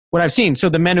I've seen. So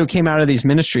the men who came out of these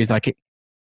ministries,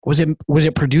 was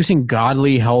it producing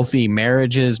godly, healthy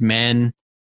marriages, men?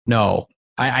 No,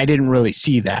 I didn't really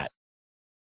see that.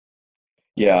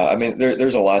 Yeah, I mean,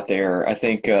 there's a lot there. I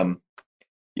think,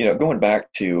 going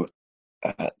back to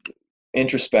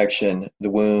introspection, the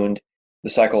wound, the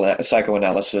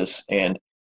psychoanalysis, and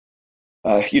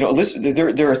listen,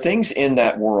 there are things in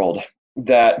that world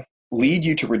that lead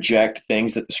you to reject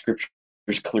things that the scriptures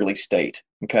clearly state.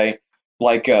 Okay,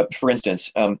 like for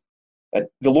instance, the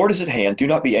Lord is at hand. Do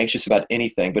not be anxious about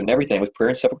anything, but in everything with prayer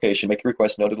and supplication, make your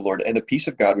requests known to the Lord, and the peace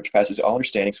of God, which passes all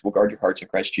understanding, will guard your hearts in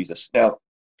Christ Jesus. Now,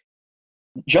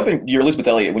 jumping to your Elisabeth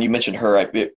Elliot, when you mentioned her,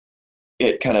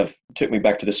 it kind of took me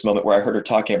back to this moment where I heard her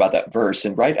talking about that verse.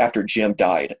 And right after Jim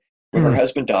died, when her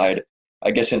husband died,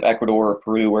 I guess in Ecuador or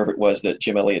Peru, wherever it was that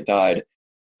Jim Elliot died,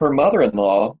 her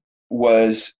mother-in-law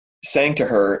was saying to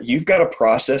her, you've got to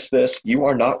process this. You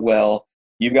are not well.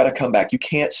 You've got to come back. You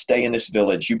can't stay in this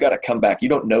village. You've got to come back. You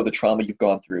don't know the trauma you've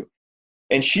gone through.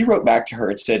 And she wrote back to her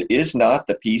and said, is not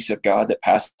the peace of God that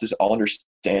passes all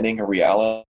understanding a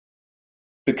reality?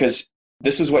 Because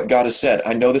this is what God has said.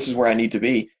 I know this is where I need to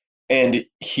be. And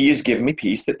he has given me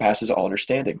peace that passes all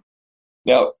understanding.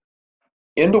 Now,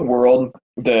 in the world,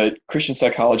 the Christian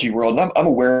psychology world, and I'm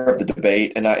aware of the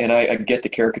debate, and I get the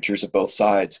caricatures of both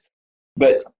sides,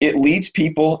 but it leads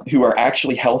people who are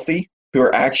actually healthy, who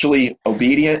are actually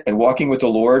obedient and walking with the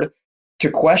Lord, to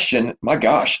question, my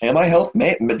gosh, am I healthy?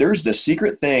 Man, there's this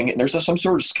secret thing, and there's some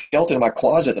sort of skeleton in my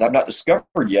closet that I've not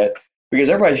discovered yet, because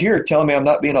everybody's here telling me I'm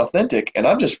not being authentic, and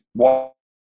I'm just walking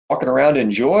around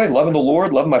in joy, loving the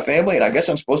Lord, loving my family, and I guess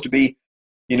I'm supposed to be,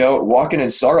 walking in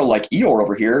sorrow like Eeyore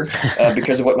over here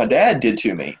because of what my dad did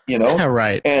to me,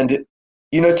 Right. And,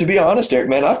 to be honest, Eric,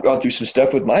 man, I've gone through some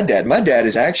stuff with my dad. My dad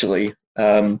is actually,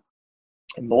 a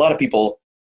lot of people,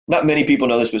 not many people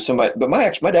know this, but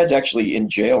my dad's actually in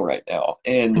jail right now.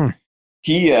 And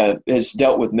he has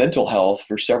dealt with mental health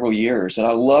for several years. And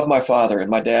I love my father, and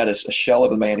my dad is a shell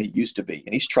of a man he used to be.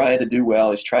 And he's trying to do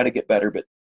well. He's trying to get better. But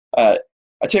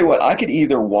I tell you what, I could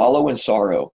either wallow in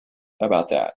sorrow about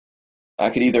that. I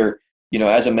could either,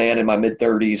 as a man in my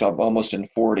mid-30s, I'm almost in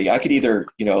 40, I could either,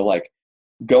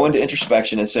 go into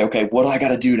introspection and say, okay, what do I got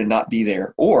to do to not be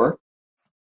there? Or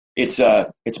it's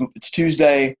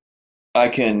Tuesday, I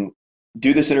can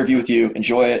do this interview with you,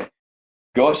 enjoy it,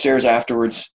 go upstairs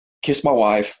afterwards, kiss my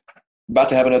wife, about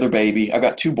to have another baby. I've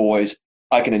got 2 boys.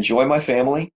 I can enjoy my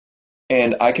family,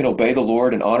 and I can obey the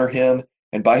Lord and honor him,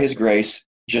 and by his grace,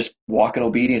 just walk in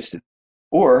obedience to him.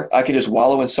 Or I could just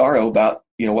wallow in sorrow about,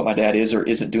 what my dad is or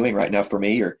isn't doing right now for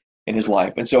me or in his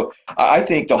life. And so I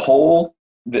think that whole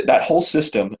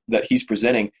system that he's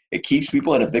presenting, it keeps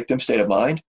people in a victim state of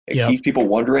mind. It keeps people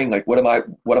wondering, like, what am I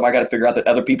got to figure out that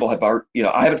other people have already,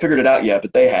 I haven't figured it out yet,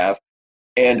 but they have.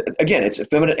 And again, it's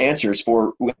effeminate answers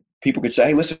for when people could say,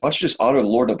 hey, listen, why don't you just honor the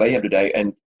Lord and obey him today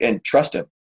and trust him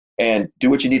and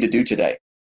do what you need to do today.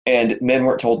 And men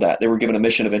weren't told that. They were given a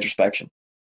mission of introspection.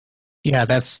 Yeah,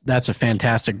 that's a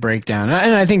fantastic breakdown.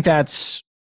 And I think that's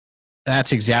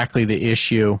exactly the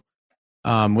issue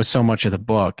with so much of the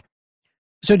book.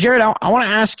 So, Jared, I want to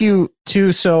ask you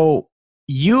too. So,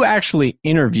 you actually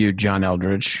interviewed John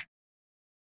Eldredge,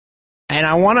 and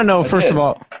I want to know first of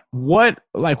all what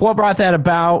brought that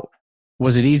about.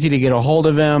 Was it easy to get a hold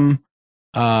of him?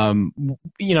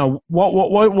 What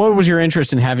was your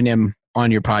interest in having him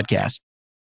on your podcast?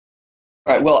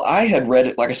 All right. Well, I had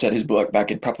read, like I said, his book back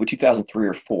in probably 2003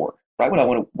 or four, right when I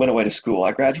went away to school.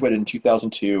 I graduated in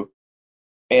 2002,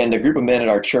 and a group of men at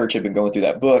our church had been going through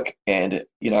that book, and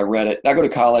I read it. I go to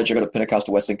college. I go to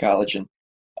Pentecostal Wesleyan College, and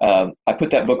I put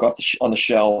that book on the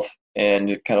shelf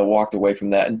and kind of walked away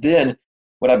from that. And then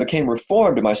when I became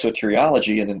reformed in my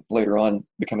soteriology, and then later on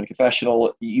becoming a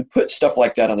confessional, you put stuff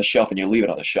like that on the shelf and you leave it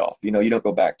on the shelf. You don't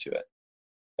go back to it.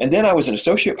 And then I was an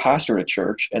associate pastor at a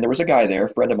church, and there was a guy there, a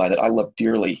friend of mine that I love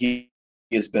dearly. He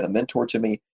has been a mentor to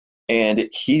me, and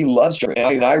he loves Jerry.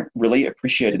 And I really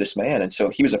appreciated this man. And so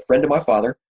he was a friend of my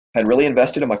father, had really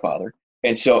invested in my father.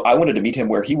 And so I wanted to meet him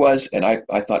where he was, and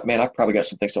I thought, man, I've probably got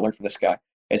some things to learn from this guy.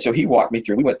 And so he walked me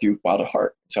through, we went through Wild at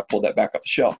Heart. So I pulled that back off the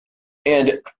shelf.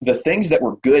 And the things that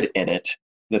were good in it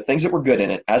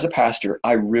as a pastor,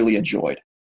 I really enjoyed.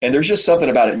 And there's just something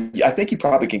about it. I think you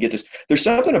probably can get this. There's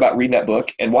something about reading that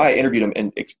book and why I interviewed him.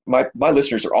 And my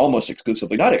listeners are almost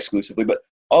exclusively, not exclusively, but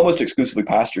almost exclusively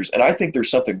pastors. And I think there's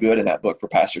something good in that book for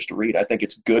pastors to read. I think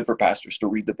it's good for pastors to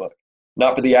read the book,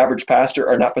 not for the average pastor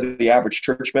or not for the average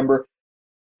church member.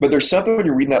 But there's something when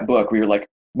you're reading that book where you're like,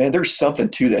 man, there's something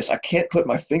to this. I can't put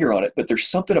my finger on it, but there's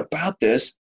something about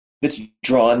this that's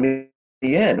drawn me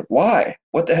in. Why?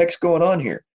 What the heck's going on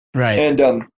here? Right.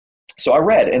 And so I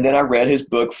read his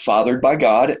book, Fathered by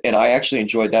God, and I actually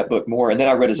enjoyed that book more. And then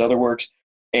I read his other works,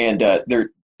 and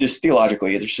they're just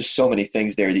theologically, there's just so many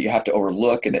things there that you have to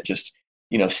overlook, and it just,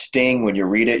 sting when you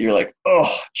read it. You're like,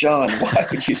 oh, John, why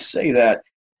would you say that?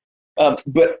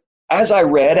 But as I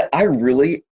read, I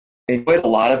really enjoyed a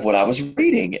lot of what I was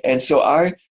reading. And so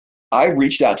I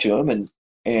reached out to him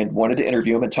and wanted to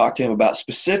interview him and talk to him about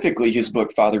specifically his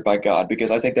book, Fathered by God,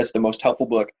 because I think that's the most helpful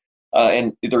book.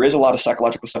 And there is a lot of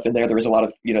psychological stuff in there. There is a lot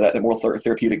of, that the more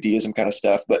therapeutic deism kind of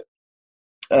stuff. But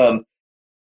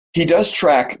he does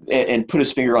track and put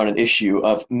his finger on an issue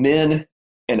of men,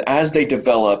 and as they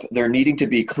develop, there needing to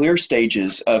be clear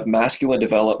stages of masculine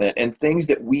development and things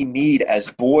that we need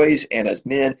as boys and as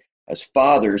men, as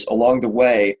fathers along the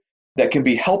way that can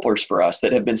be helpers for us,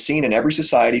 that have been seen in every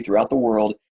society throughout the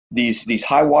world, these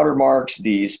high water marks,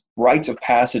 these rites of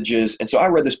passages. And so I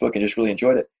read this book and just really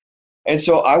enjoyed it. And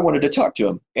so I wanted to talk to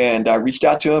him, and I reached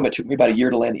out to him. It took me about a year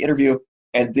to land the interview.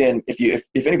 And then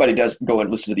if anybody does go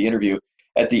and listen to the interview,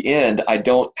 at the end, I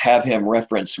don't have him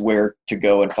reference where to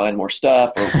go and find more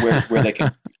stuff or where they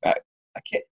can.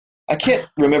 I can't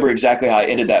remember exactly how I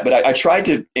ended that, but I tried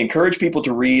to encourage people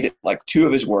to read like two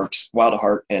of his works, Wild at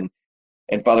Heart and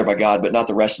Fathered by God, but not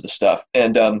the rest of the stuff.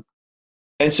 And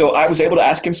so I was able to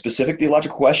ask him specific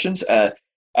theological questions,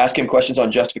 ask him questions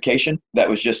on justification. That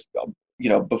was just,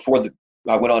 before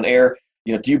I went on air,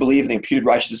 do you believe in the imputed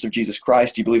righteousness of Jesus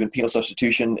Christ? Do you believe in penal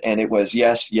substitution? And it was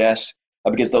yes,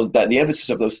 because the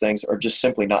emphasis of those things are just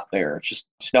simply not there.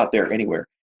 It's not there anywhere.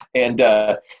 And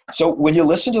so when you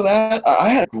listen to that, I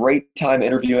had a great time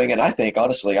interviewing, and I think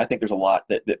there's a lot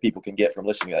that people can get from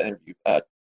listening to that interview.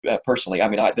 Personally, I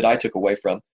mean, that I took away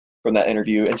from that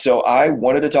interview. And so I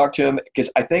wanted to talk to him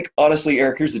because I think, honestly,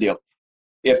 Eric, here's the deal.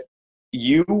 If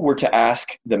you were to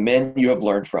ask the men you have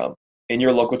learned from in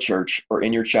your local church or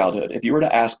in your childhood, if you were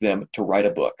to ask them to write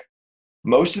a book,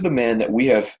 most of the men that we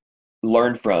have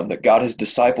learned from, that God has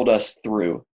discipled us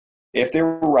through, if they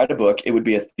were to write a book, it would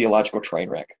be a theological train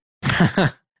wreck.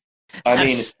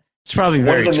 It's probably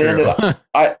very true.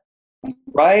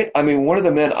 Right? I mean, one of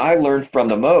the men I learned from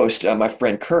the most, my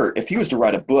friend Kurt, if he was to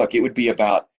write a book, it would be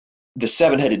about the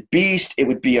seven-headed beast. It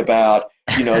would be about,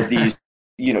 these,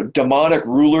 demonic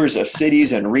rulers of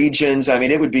cities and regions. I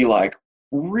mean, it would be like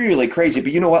really crazy.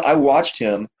 But you know what? I watched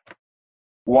him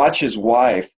watch his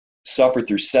wife suffer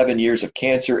through 7 years of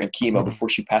cancer and chemo before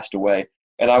she passed away.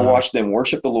 And I watched them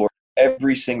worship the Lord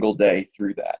every single day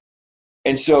through that.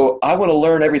 And so I want to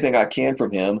learn everything I can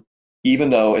from him, even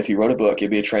though if he wrote a book,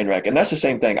 it'd be a train wreck. And that's the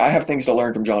same thing. I have things to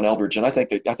learn from John Eldredge, and I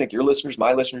think your listeners,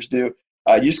 my listeners do.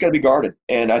 You just got to be guarded.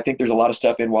 And I think there's a lot of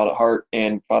stuff in Wild at Heart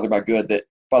and Fathered by God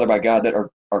that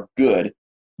are good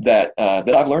that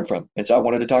I've learned from. And so I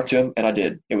wanted to talk to him, and I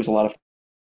did. It was a lot of fun.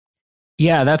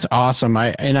 Yeah, that's awesome.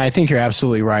 I think you're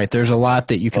absolutely right. There's a lot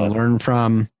that you can learn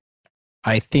from.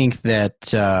 I think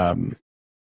that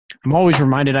I'm always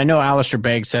reminded, I know Alistair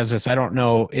Begg says this, I don't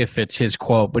know if it's his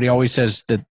quote, but he always says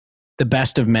that the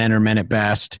best of men are men at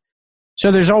best.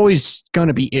 So there's always going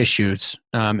to be issues,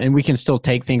 and we can still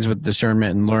take things with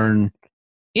discernment and learn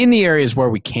in the areas where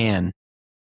we can.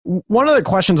 One of the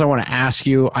questions I want to ask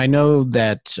you, I know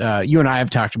that you and I have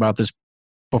talked about this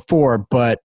before,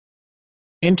 but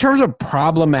In terms of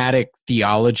problematic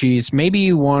theologies,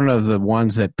 maybe one of the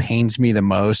ones that pains me the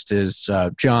most is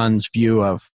John's view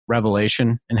of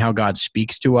Revelation and how God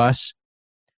speaks to us.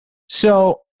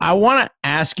 So I want to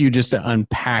ask you just to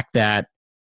unpack that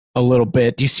a little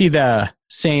bit. Do you see the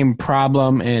same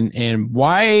problem, and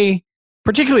why,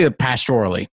 particularly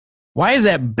pastorally, why is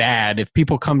that bad if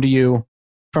people come to you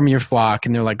from your flock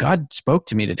and they're like, God spoke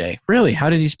to me today? Really? How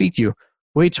did he speak to you?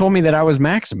 Well, he told me that I was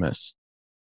Maximus.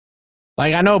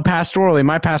 Like, I know pastorally,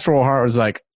 my pastoral heart was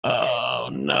like, oh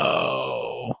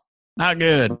no, not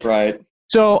good. Right.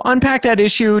 So unpack that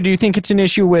issue. Do you think it's an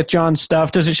issue with John's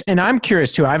stuff? Does it? And I'm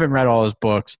curious too. I haven't read all his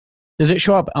books. Does it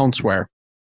show up elsewhere?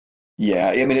 Yeah,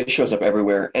 I mean, it shows up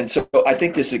everywhere. And so I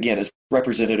think this, again, is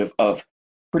representative of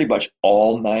pretty much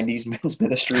all 90s men's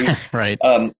ministry. Right.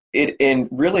 And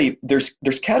really, there's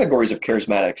categories of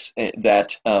charismatics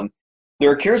that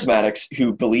there are charismatics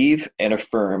who believe and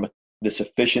affirm the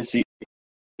sufficiency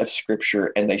of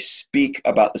Scripture, and they speak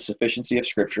about the sufficiency of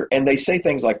Scripture, and they say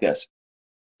things like this: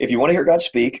 if you want to hear God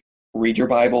speak, read your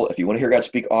Bible. If you want to hear God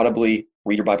speak audibly,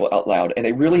 read your Bible out loud. And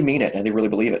they really mean it, and they really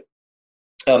believe it.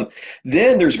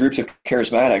 Then there's groups of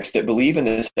charismatics that believe in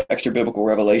this extra biblical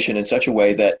revelation in such a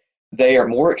way that they are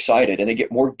more excited and they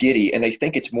get more giddy, and they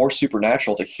think it's more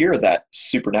supernatural to hear that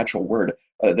supernatural word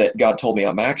that God told me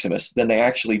on Maximus than they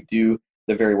actually do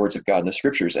the very words of God in the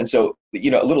Scriptures. And so, a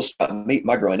little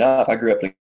my growing up, I grew up in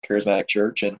a charismatic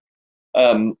church, and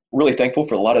really thankful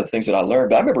for a lot of the things that I learned.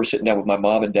 But I remember sitting down with my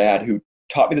mom and dad, who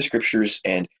taught me the Scriptures,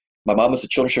 and my mom was the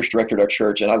children's church director at our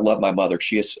church, and I love my mother.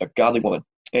 She is a godly woman.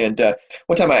 And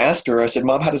one time I asked her, I said,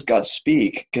 Mom, how does God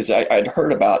speak? Because I'd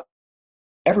heard about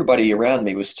everybody around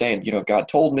me was saying, God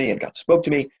told me and God spoke to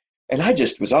me. And I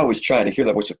just was always trying to hear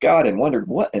the voice of God and wondered,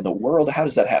 what in the world, how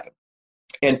does that happen?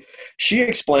 And she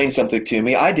explained something to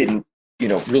me. I didn't,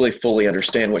 really fully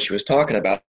understand what she was talking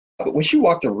about. But when she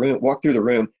walked through the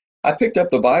room, I picked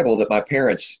up the Bible that my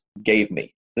parents gave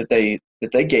me, that they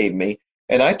gave me,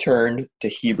 and I turned to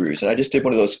Hebrews, and I just did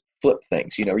one of those flip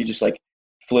things. You just like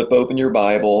flip open your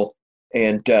Bible,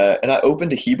 and I opened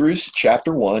to Hebrews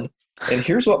chapter 1, and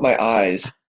here's what my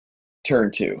eyes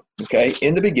turned to. Okay,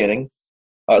 in the beginning,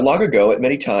 long ago, at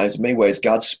many times, in many ways,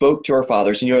 God spoke to our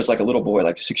fathers. And as like a little boy,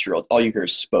 like a 6-year-old, all you hear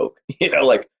is spoke.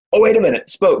 Like, oh, wait a minute,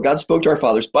 spoke. God spoke to our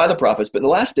fathers by the prophets, but in the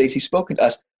last days, He's spoken to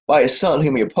us by His Son,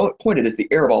 whom He appointed as the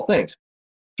heir of all things,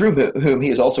 through whom He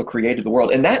has also created the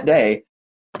world. And that day,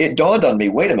 it dawned on me,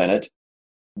 wait a minute,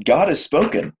 God has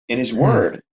spoken in His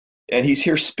Word, and He's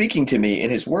here speaking to me in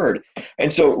His Word.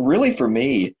 And so really for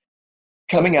me,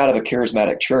 coming out of a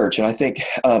charismatic church, and I think,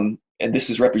 and this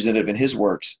is representative in his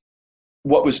works,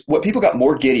 what people got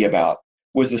more giddy about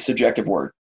was the subjective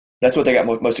word. That's what they got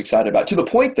most excited about, to the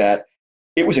point that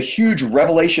it was a huge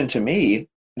revelation to me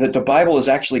that the Bible is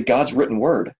actually God's written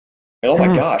word. And oh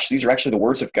my gosh, these are actually the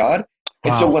words of God.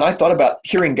 And so when I thought about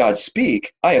hearing God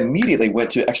speak, I immediately went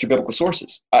to extra biblical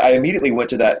sources. I immediately went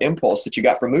to that impulse that you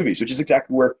got from movies, which is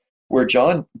exactly where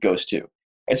John goes to.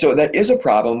 And so that is a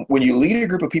problem when you lead a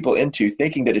group of people into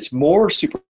thinking that it's more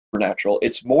supernatural,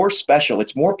 it's more special,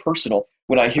 it's more personal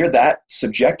when I hear that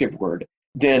subjective word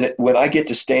than when I get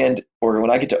to stand or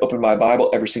when I get to open my Bible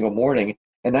every single morning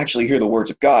and actually hear the words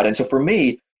of God. And so for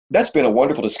me, that's been a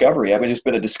wonderful discovery. I mean, it's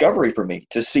been a discovery for me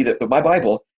to see that my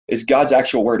Bible is God's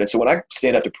actual word. And so when I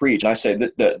stand up to preach and I say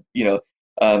that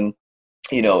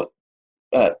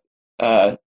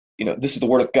this is the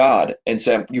word of God, and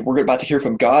say we're about to hear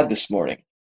from God this morning,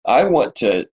 I want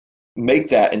to make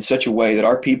that in such a way that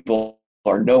our people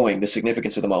are knowing the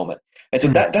significance of the moment. And so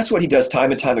that's what he does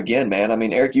time and time again, man. I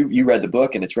mean, Eric, you read the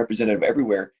book, and it's representative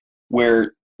everywhere,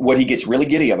 where what he gets really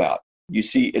giddy about, you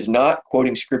see, is not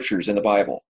quoting scriptures in the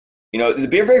Bible. At the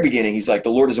very beginning, he's like, the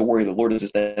Lord is a warrior, the Lord is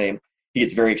His name. He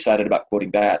gets very excited about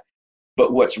quoting that.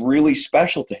 But what's really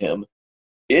special to him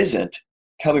isn't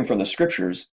coming from the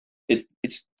scriptures. It's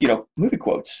movie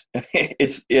quotes.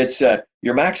 It's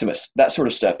your Maximus, that sort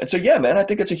of stuff. And so, yeah, man, I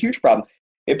think it's a huge problem.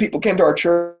 If people came to our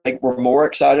church, like, we're more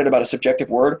excited about a subjective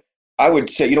word, I would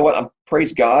say, you know what?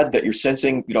 Praise God that you're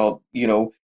sensing, that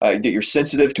you're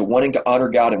sensitive to wanting to honor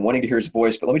God and wanting to hear His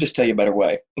voice. But let me just tell you a better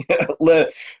way.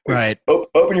 Right.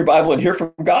 Open your Bible and hear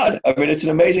from God. I mean, it's an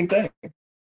amazing thing.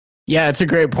 Yeah, it's a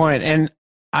great point. And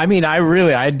I mean, I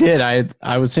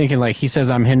was thinking, like, he says,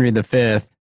 I'm Henry V.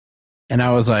 And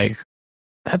I was like,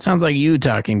 that sounds like you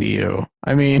talking to you.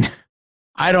 I mean,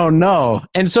 I don't know.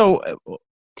 And so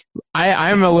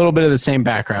I'm a little bit of the same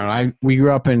background. We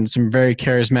grew up in some very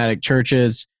charismatic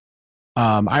churches.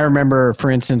 I remember,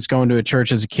 for instance, going to a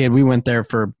church as a kid. We went there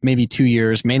for maybe 2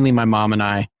 years, mainly my mom and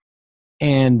I.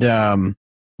 And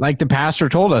like the pastor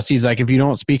told us, he's like, if you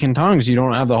don't speak in tongues, you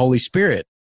don't have the Holy Spirit.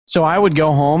 So I would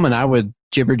go home and I would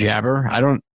jibber jabber. I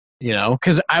don't,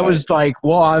 because I was like,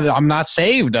 well, I'm not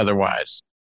saved otherwise.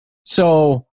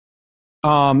 So,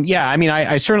 yeah, I mean,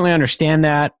 I certainly understand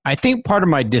that. I think part of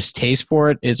my distaste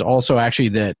for it is also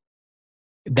actually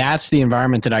that's the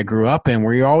environment that I grew up in,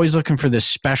 where you're always looking for this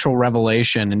special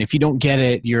revelation. And if you don't get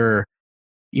it, you're,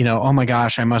 oh my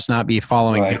gosh, I must not be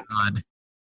following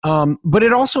God. But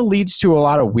it also leads to a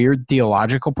lot of weird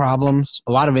theological problems,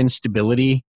 a lot of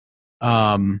instability.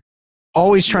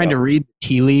 Always trying to read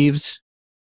tea leaves.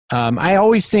 I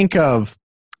always think of,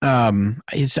 I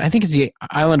think it's the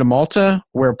island of Malta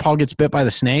where Paul gets bit by the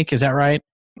snake. Is that right?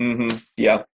 Mm-hmm.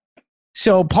 Yeah.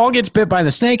 So Paul gets bit by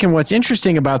the snake, and what's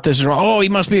interesting about this is, he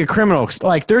must be a criminal.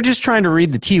 Like, they're just trying to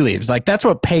read the tea leaves. Like, that's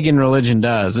what pagan religion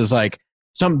does. Is like,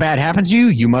 something bad happens to you,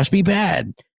 you must be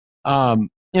bad. And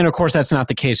of course, that's not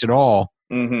the case at all.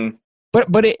 Mm-hmm.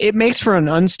 But it makes for an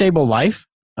unstable life,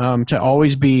 to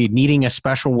always be needing a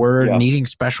special word, needing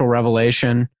special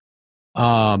revelation.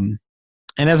 And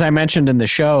as I mentioned in the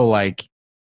show, like,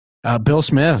 Bill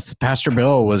Smith, Pastor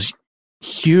Bill, was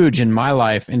huge in my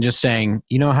life, and just saying,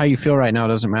 how you feel right now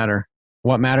doesn't matter.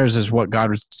 What matters is what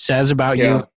God says about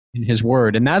you in his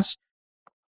word. And that's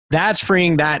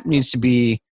freeing. That needs to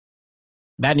be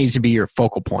your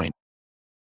focal point.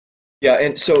 Yeah.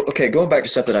 And so, okay, going back to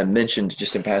stuff that I mentioned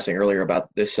just in passing earlier about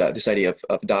this idea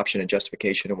of adoption and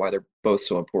justification and why they're both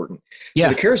so important. Yeah.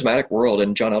 So the charismatic world,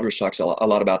 and John Eldredge talks a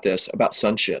lot about this, about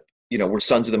sonship. We're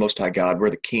sons of the Most High God. We're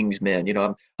the king's men.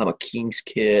 I'm a king's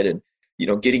kid, and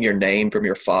getting your name from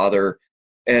your father.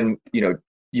 And,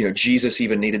 Jesus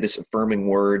even needed this affirming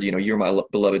word, you're my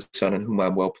beloved son in whom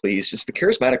I'm well pleased. Just the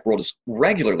charismatic world is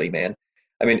regularly, man.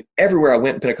 I mean, everywhere I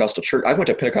went in Pentecostal church, I went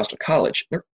to Pentecostal college.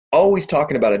 They're always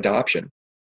talking about adoption.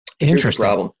 Interesting. Here's the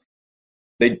problem.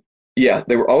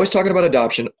 They were always talking about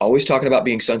adoption, always talking about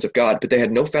being sons of God, but they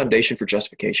had no foundation for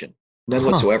justification, none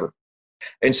whatsoever.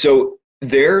 And so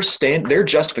their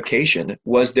justification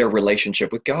was their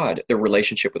relationship with God, their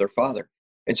relationship with their Father.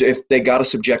 And so if they got a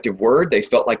subjective word, they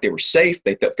felt like they were safe.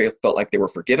 They felt like they were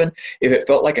forgiven. If it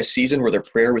felt like a season where their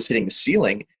prayer was hitting the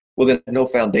ceiling, well, then no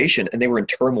foundation, and they were in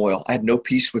turmoil. I had no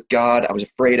peace with God. I was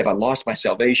afraid if I lost my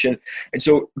salvation. And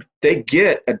so they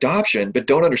get adoption, but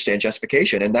don't understand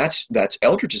justification. And that's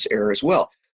Eldredge's error as well.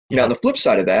 Now, on the flip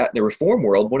side of that, the Reform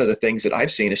world, one of the things that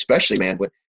I've seen, especially, man,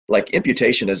 with like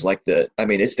imputation is like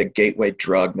it's the gateway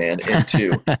drug, man,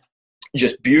 into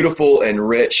just beautiful and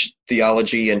rich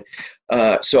theology. And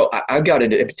so I got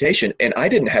into imputation, and I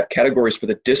didn't have categories for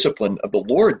the discipline of the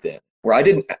Lord then, where I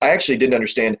actually didn't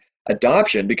understand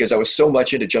adoption because I was so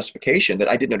much into justification that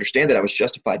I didn't understand that I was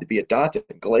justified to be adopted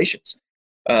in Galatians,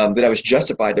 that I was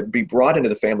justified to be brought into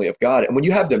the family of God. And when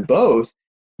you have them both,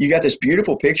 you got this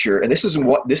beautiful picture. And this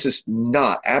is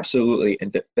not absolutely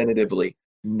and definitively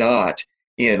not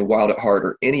in Wild at Heart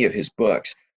or any of his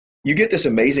books. You get this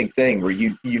amazing thing where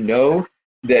you know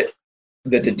that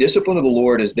the discipline of the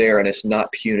Lord is there, and it's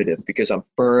not punitive because I'm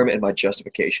firm in my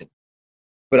justification.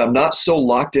 But I'm not so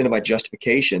locked into my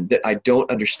justification that I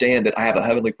don't understand that I have a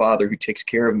heavenly Father who takes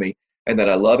care of me, and that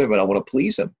I love him and I want to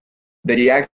please him. That he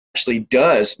actually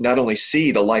does not only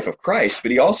see the life of Christ,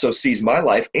 but he also sees my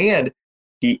life, and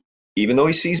even though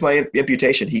he sees my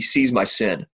imputation, he sees my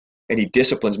sin, and he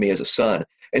disciplines me as a son.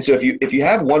 And so if you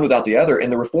have one without the other, in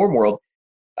the Reform world,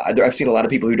 I've seen a lot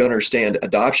of people who don't understand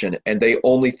adoption, and they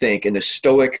only think in this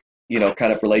stoic,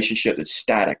 kind of relationship that's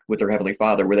static with their heavenly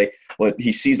Father, where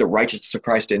he sees the righteousness of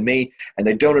Christ in me, and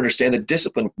they don't understand the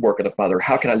discipline work of the Father.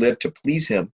 How can I live to please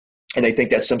him? And they think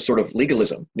that's some sort of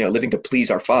legalism. Living to please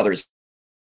our Father is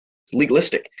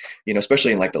legalistic,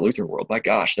 especially in like the Lutheran world. My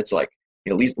gosh, that's like,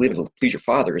 living to please your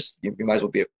Father is, you might as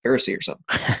well be a Pharisee or something.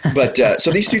 But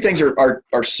so these two things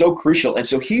are so crucial. And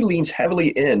so he leans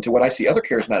heavily into what I see other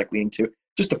charismatic lean to,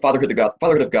 just the fatherhood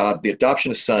of God, the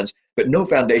adoption of sons, but no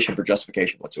foundation for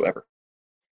justification whatsoever.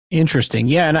 Interesting.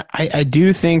 Yeah. And I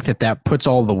do think that puts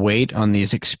all the weight on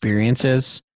these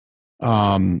experiences.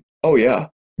 Oh yeah.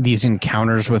 These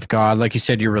encounters with God, like you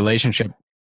said, your relationship.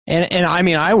 And I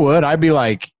mean, I'd be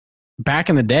like, back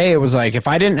in the day, it was like, if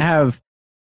I didn't have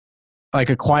like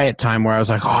a quiet time where I was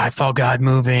like, I felt God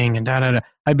moving and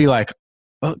I'd be like,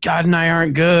 oh, God and I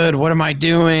aren't good. What am I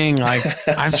doing? Like,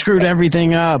 I've screwed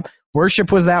everything up.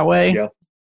 Worship was that way. Yeah.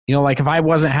 Like if I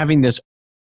wasn't having this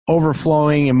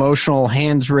overflowing, emotional,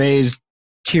 hands raised,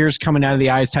 tears coming out of the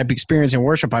eyes type experience in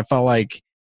worship, I felt like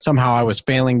somehow I was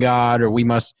failing God, or we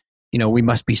must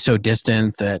be so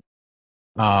distant that,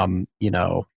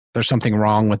 there's something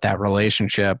wrong with that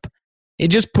relationship. It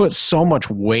just puts so much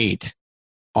weight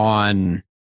on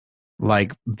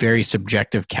like very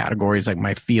subjective categories, like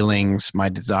my feelings, my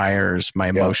desires, my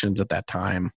emotions at that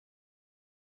time.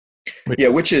 Yeah,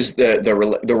 which is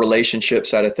the relationship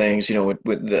side of things.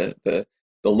 With the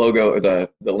logo or the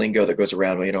lingo that goes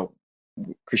around.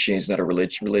 Christianity is not a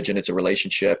religion; it's a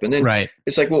relationship. And then Right.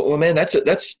 it's like, well, man,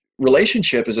 that's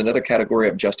relationship is another category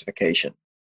of justification.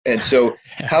 And so,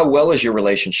 how well is your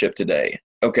relationship today?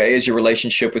 Okay, is your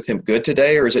relationship with him good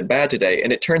today, or is it bad today?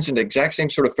 And it turns into the exact same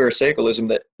sort of Pharisaicalism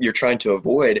that you're trying to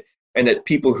avoid, and that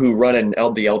people who run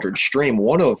the Eldridge stream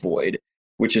want to avoid,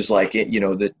 which is like,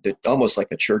 that almost like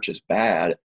the church is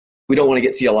bad. We don't want to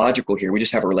get theological here. We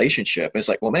just have a relationship. And it's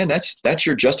like, well, man, that's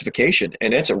your justification,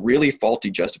 and it's a really faulty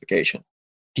justification.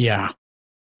 Yeah.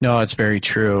 No, it's very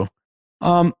true.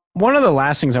 One of the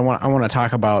last things I want to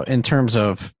talk about in terms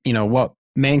of, what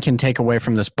man can take away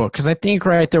from this book, because I think,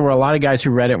 right, there were a lot of guys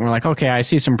who read it and were like, okay, I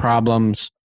see some problems.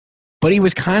 But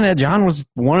John was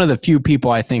one of the few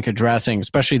people I think addressing,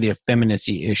 especially the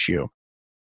effeminacy issue.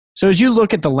 So as you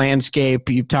look at the landscape,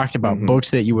 you've talked about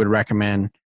books that you would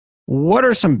recommend. What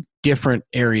are some different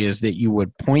areas that you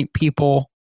would point people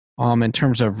in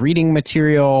terms of reading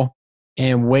material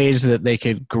and ways that they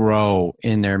could grow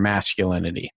in their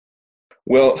masculinity?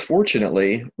 Well,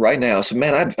 fortunately, right now, so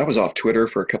man, I was off Twitter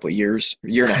for a couple of years, a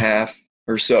year and a half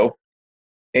or so.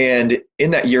 And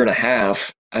in that year and a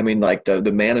half, I mean, like the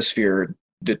manosphere,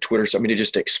 the Twitter, I mean, it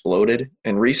just exploded.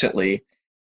 And recently,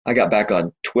 I got back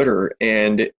on Twitter,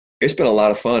 and it's been a lot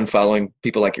of fun following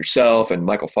people like yourself and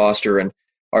Michael Foster and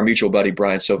our mutual buddy,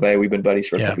 Brian Sauvé. We've been buddies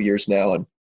for a couple of years now.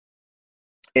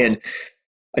 And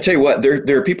I tell you what, there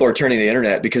are people who are turning to the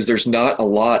internet because there's not a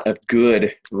lot of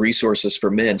good resources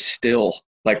for men still.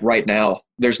 Like right now,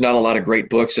 there's not a lot of great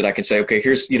books that I can say, okay,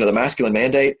 here's, The Masculine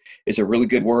Mandate is a really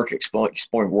good work,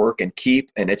 exploring work and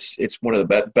keep, and it's one of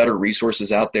the better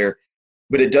resources out there,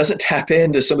 but it doesn't tap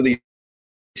into some of these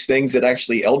things that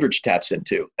actually Eldridge taps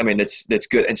into. I mean, that's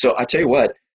good. And so I tell you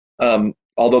what,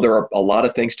 although there are a lot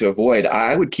of things to avoid,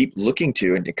 I would keep looking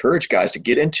to and encourage guys to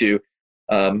get into,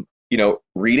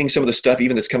 reading some of the stuff,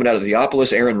 even that's coming out of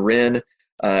Theopolis, Aaron Renn,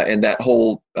 and that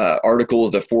whole article,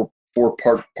 the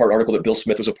four-part article that Bill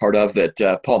Smith was a part of,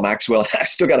 that Paul Maxwell, I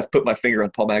still got to put my finger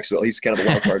on Paul Maxwell. He's kind of a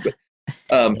wild card.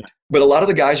 But a lot of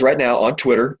the guys right now on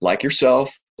Twitter, like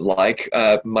yourself, like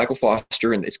Michael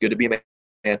Foster, and it's good to be a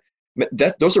man,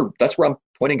 that's where I'm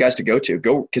pointing guys to go,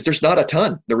 because there's not a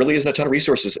ton. There really isn't a ton of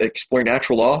resources exploring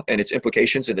natural law and its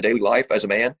implications in the daily life as a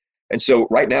man. And so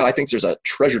right now, I think there's a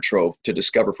treasure trove to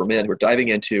discover for men who are diving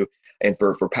into, and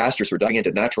for pastors who are diving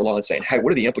into natural law and saying, hey,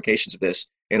 what are the implications of this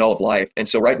in all of life? And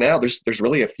so right now, there's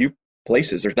really a few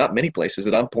places. There's not many places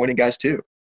that I'm pointing guys to.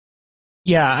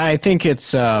 Yeah, I think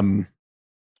it's I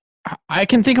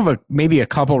can think of maybe a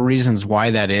couple reasons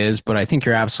why that is, but I think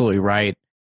you're absolutely right.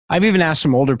 I've even asked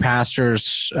some older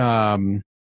pastors, in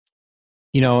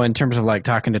terms of like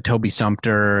talking to Toby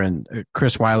Sumpter and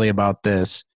Chris Wiley about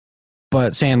this,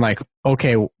 but saying like,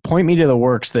 okay, point me to the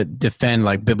works that defend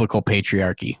like biblical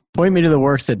patriarchy. Point me to the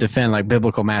works that defend like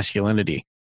biblical masculinity.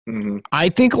 Mm-hmm. I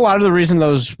think a lot of the reason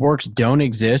those works don't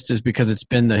exist is because it's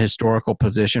been the historical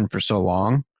position for so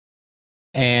long.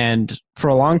 And for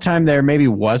a long time there maybe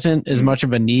wasn't as much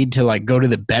of a need to like go to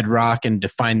the bedrock and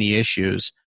define the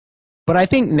issues. But I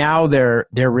think now there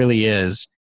really is.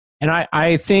 And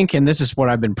I think, and this is what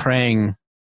I've been praying,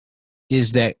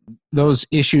 is that those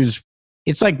issues,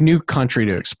 it's like new country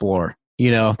to explore.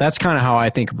 That's kind of how I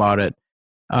think about it.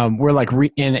 We're like,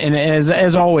 and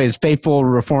as always, faithful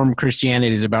Reformed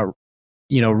Christianity is about,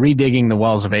 redigging the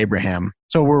wells of Abraham.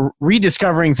 So we're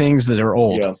rediscovering things that are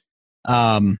old.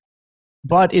 Yeah.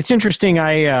 But it's interesting.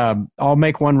 I'll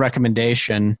make one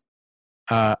recommendation.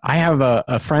 I have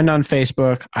a friend on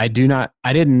Facebook. I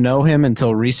didn't know him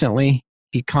until recently.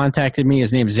 He contacted me.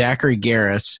 His name's Zachary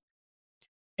Garris.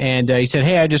 And he said,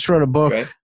 hey, I just wrote a book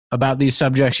about these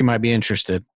subjects. You might be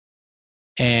interested.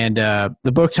 And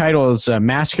the book title is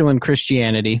Masculine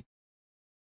Christianity.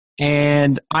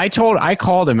 And I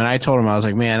called him and I told him, I was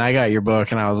like, man, I got your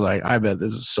book. And I was like, I bet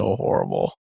this is so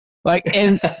horrible. Like,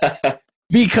 and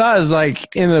because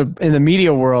like in the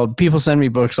media world, people send me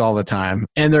books all the time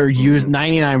and they're used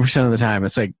 99% of the time.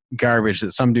 It's like garbage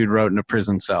that some dude wrote in a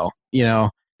prison cell,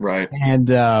 Right. And,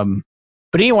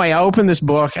 but anyway, I opened this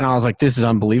book and I was like, this is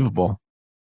unbelievable.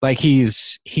 Like he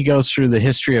goes through the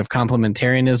history of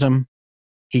complementarianism.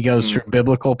 He goes through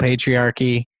biblical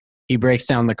patriarchy. He breaks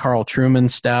down the Carl Trueman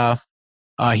stuff.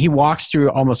 He walks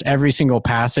through almost every single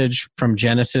passage from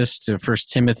Genesis to 1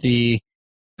 Timothy,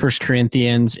 1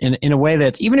 Corinthians in a way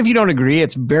that's, even if you don't agree,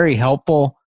 it's very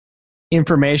helpful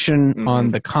information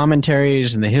on the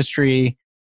commentaries and the history.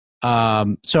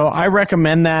 So I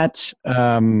recommend that.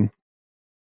 And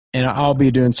I'll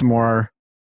be doing some more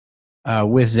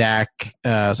with Zach,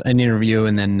 an interview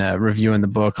and then reviewing the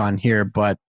book on here.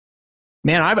 But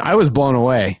Man, I was blown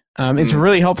away. It's a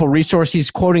really helpful resource.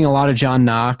 He's quoting a lot of John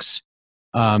Knox.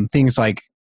 Things like,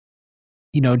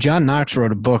 John Knox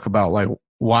wrote a book about like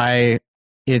why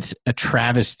it's a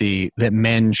travesty that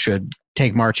men should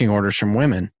take marching orders from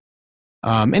women.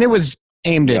 And it was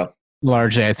aimed at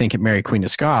largely, I think, at Mary Queen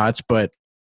of Scots, but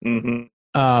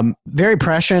very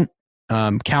prescient.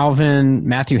 Calvin,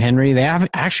 Matthew Henry, they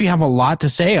actually have a lot to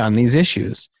say on these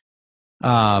issues.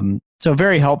 So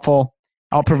very helpful.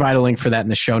 I'll provide a link for that in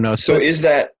the show notes. So is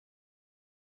that,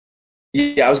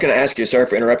 I was going to ask you, sorry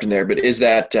for interrupting there, but is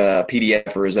that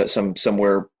PDF or is that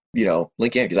somewhere,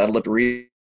 link in? Because I'd love to read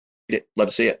it, love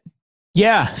to see it.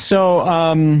 Yeah. So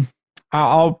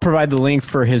I'll provide the link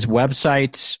for his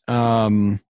website.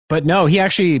 But no,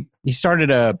 he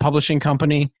started a publishing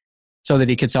company so that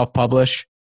he could self-publish.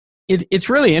 It's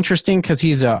really interesting because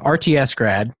he's a RTS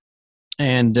grad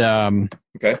and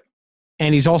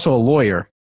he's also a lawyer.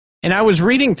 And I was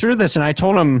reading through this and I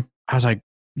told him, I was like,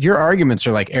 your arguments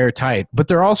are like airtight, but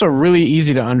they're also really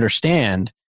easy to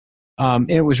understand.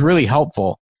 It was really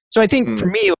helpful. So I think for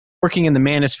me, working in the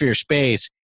manosphere space,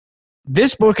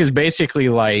 this book is basically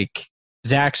like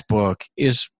Zach's book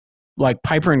is like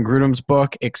Piper and Grudem's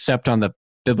book, except on the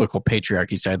biblical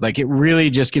patriarchy side. Like it really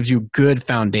just gives you good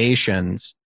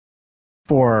foundations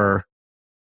for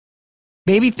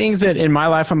maybe things that in my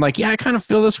life I'm like, yeah, I kind of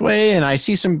feel this way and I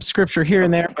see some scripture here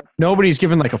and there, but nobody's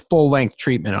given like a full length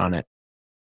treatment on it.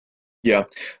 Yeah,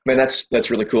 man, that's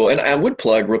really cool. And I would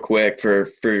plug real quick for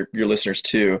your listeners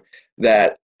too,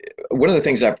 that one of the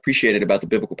things I've appreciated about the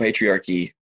biblical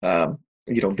patriarchy,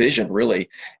 vision really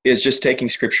is just taking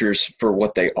scriptures for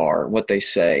what they are, what they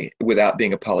say without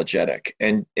being apologetic.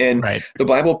 And Right. The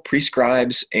Bible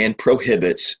prescribes and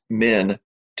prohibits men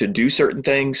to do certain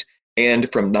things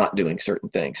and from not doing certain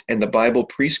things. And the Bible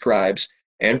prescribes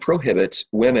and prohibits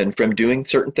women from doing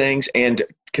certain things and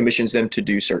commissions them to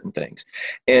do certain things.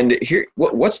 And here,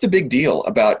 what's the big deal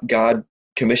about God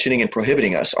commissioning and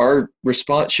prohibiting us? Our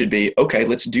response should be, okay,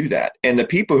 let's do that. And the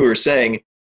people who are saying,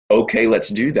 okay, let's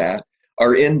do that,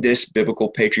 are in this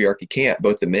biblical patriarchy camp,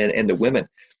 both the men and the women.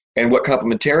 And what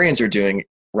complementarians are doing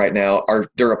right now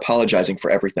they're apologizing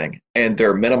for everything, and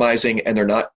they're minimizing, and they're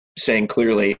not saying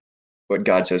clearly what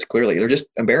God says clearly. They're just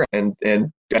embarrassed. And I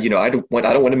don't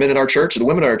want the men in our church or the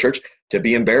women in our church to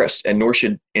be embarrassed, and nor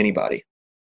should anybody.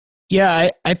 Yeah,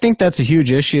 I think that's a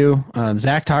huge issue.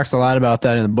 Zach talks a lot about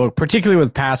that in the book, particularly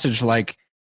with passage like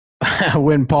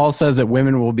when Paul says that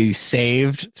women will be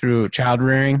saved through child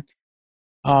rearing.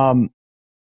 Zach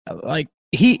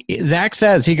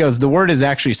says, he goes, the word is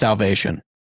actually salvation.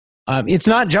 It's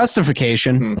not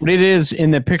justification, but it is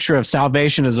in the picture of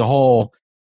salvation as a whole,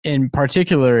 and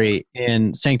particularly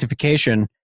in sanctification,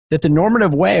 that the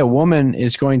normative way a woman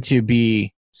is going to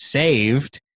be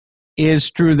saved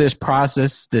is through this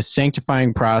process, this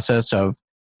sanctifying process of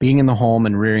being in the home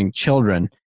and rearing children.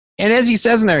 And as he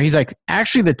says in there, he's like,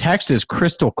 actually the text is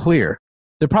crystal clear.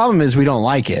 The problem is we don't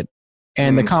like it.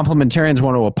 And the complementarians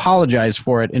want to apologize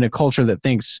for it in a culture that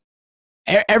thinks,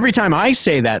 every time I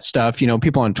say that stuff,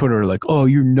 people on Twitter are like, oh,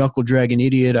 you knuckle dragging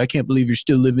idiot. I can't believe you're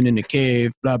still living in a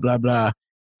cave, blah, blah, blah.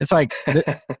 It's like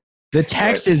the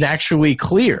text is actually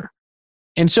clear.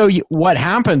 And so what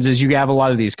happens is you have a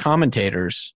lot of these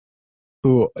commentators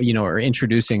who, are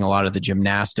introducing a lot of the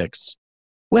gymnastics.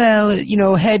 Well,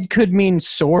 head could mean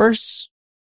source.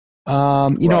 A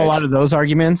lot of those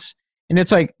arguments. And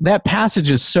it's like that passage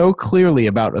is so clearly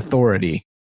about authority.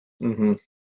 But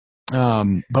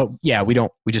yeah, we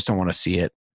just don't want to see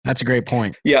it. That's a great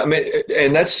point. Yeah, I mean,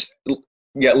 and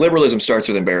liberalism starts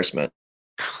with embarrassment.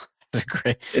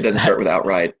 It doesn't start with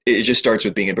outright. It just starts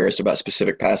with being embarrassed about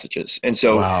specific passages. And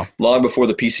so long before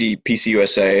the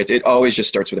PCUSA, it always just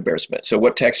starts with embarrassment. So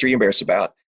what text are you embarrassed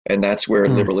about? And that's where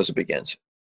liberalism begins.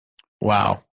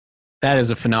 Wow. That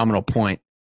is a phenomenal point.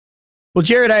 Well,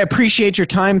 Jared, I appreciate your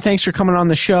time. Thanks for coming on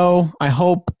the show. I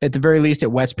hope at the very least it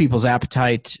whets people's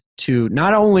appetite to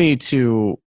not only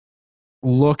to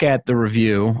look at the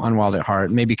review on Wild at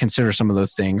Heart, maybe consider some of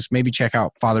those things, maybe check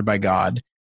out Fathered by God,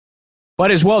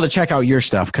 but as well to check out your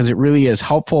stuff because it really is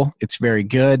helpful. It's very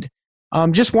good.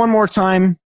 Just one more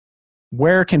time,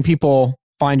 where can people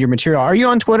find your material? Are you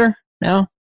on Twitter now?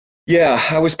 Yeah,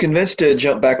 I was convinced to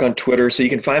jump back on Twitter. So you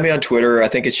can find me on Twitter. I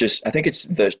think it's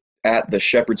at the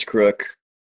Shepherd's Crook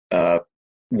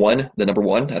 1, the number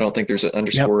 1. I don't think there's an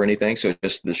underscore or anything. So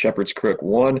just the Shepherd's Crook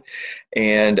 1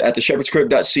 and at the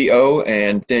shepherdscrook.co.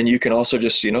 And then you can also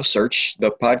just, search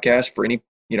the podcast for any,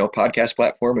 podcast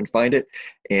platform and find it.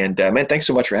 And man, thanks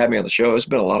so much for having me on the show. It's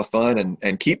been a lot of fun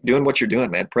and keep doing what you're doing,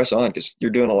 man. Press on because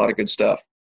you're doing a lot of good stuff.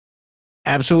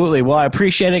 Absolutely. Well, I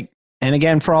appreciate it. And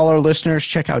again, for all our listeners,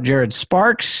 check out Jared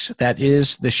Sparks. That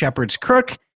is The Shepherd's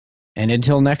Crook. And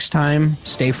until next time,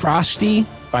 stay frosty,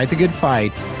 fight the good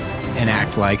fight, and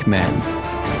act like men.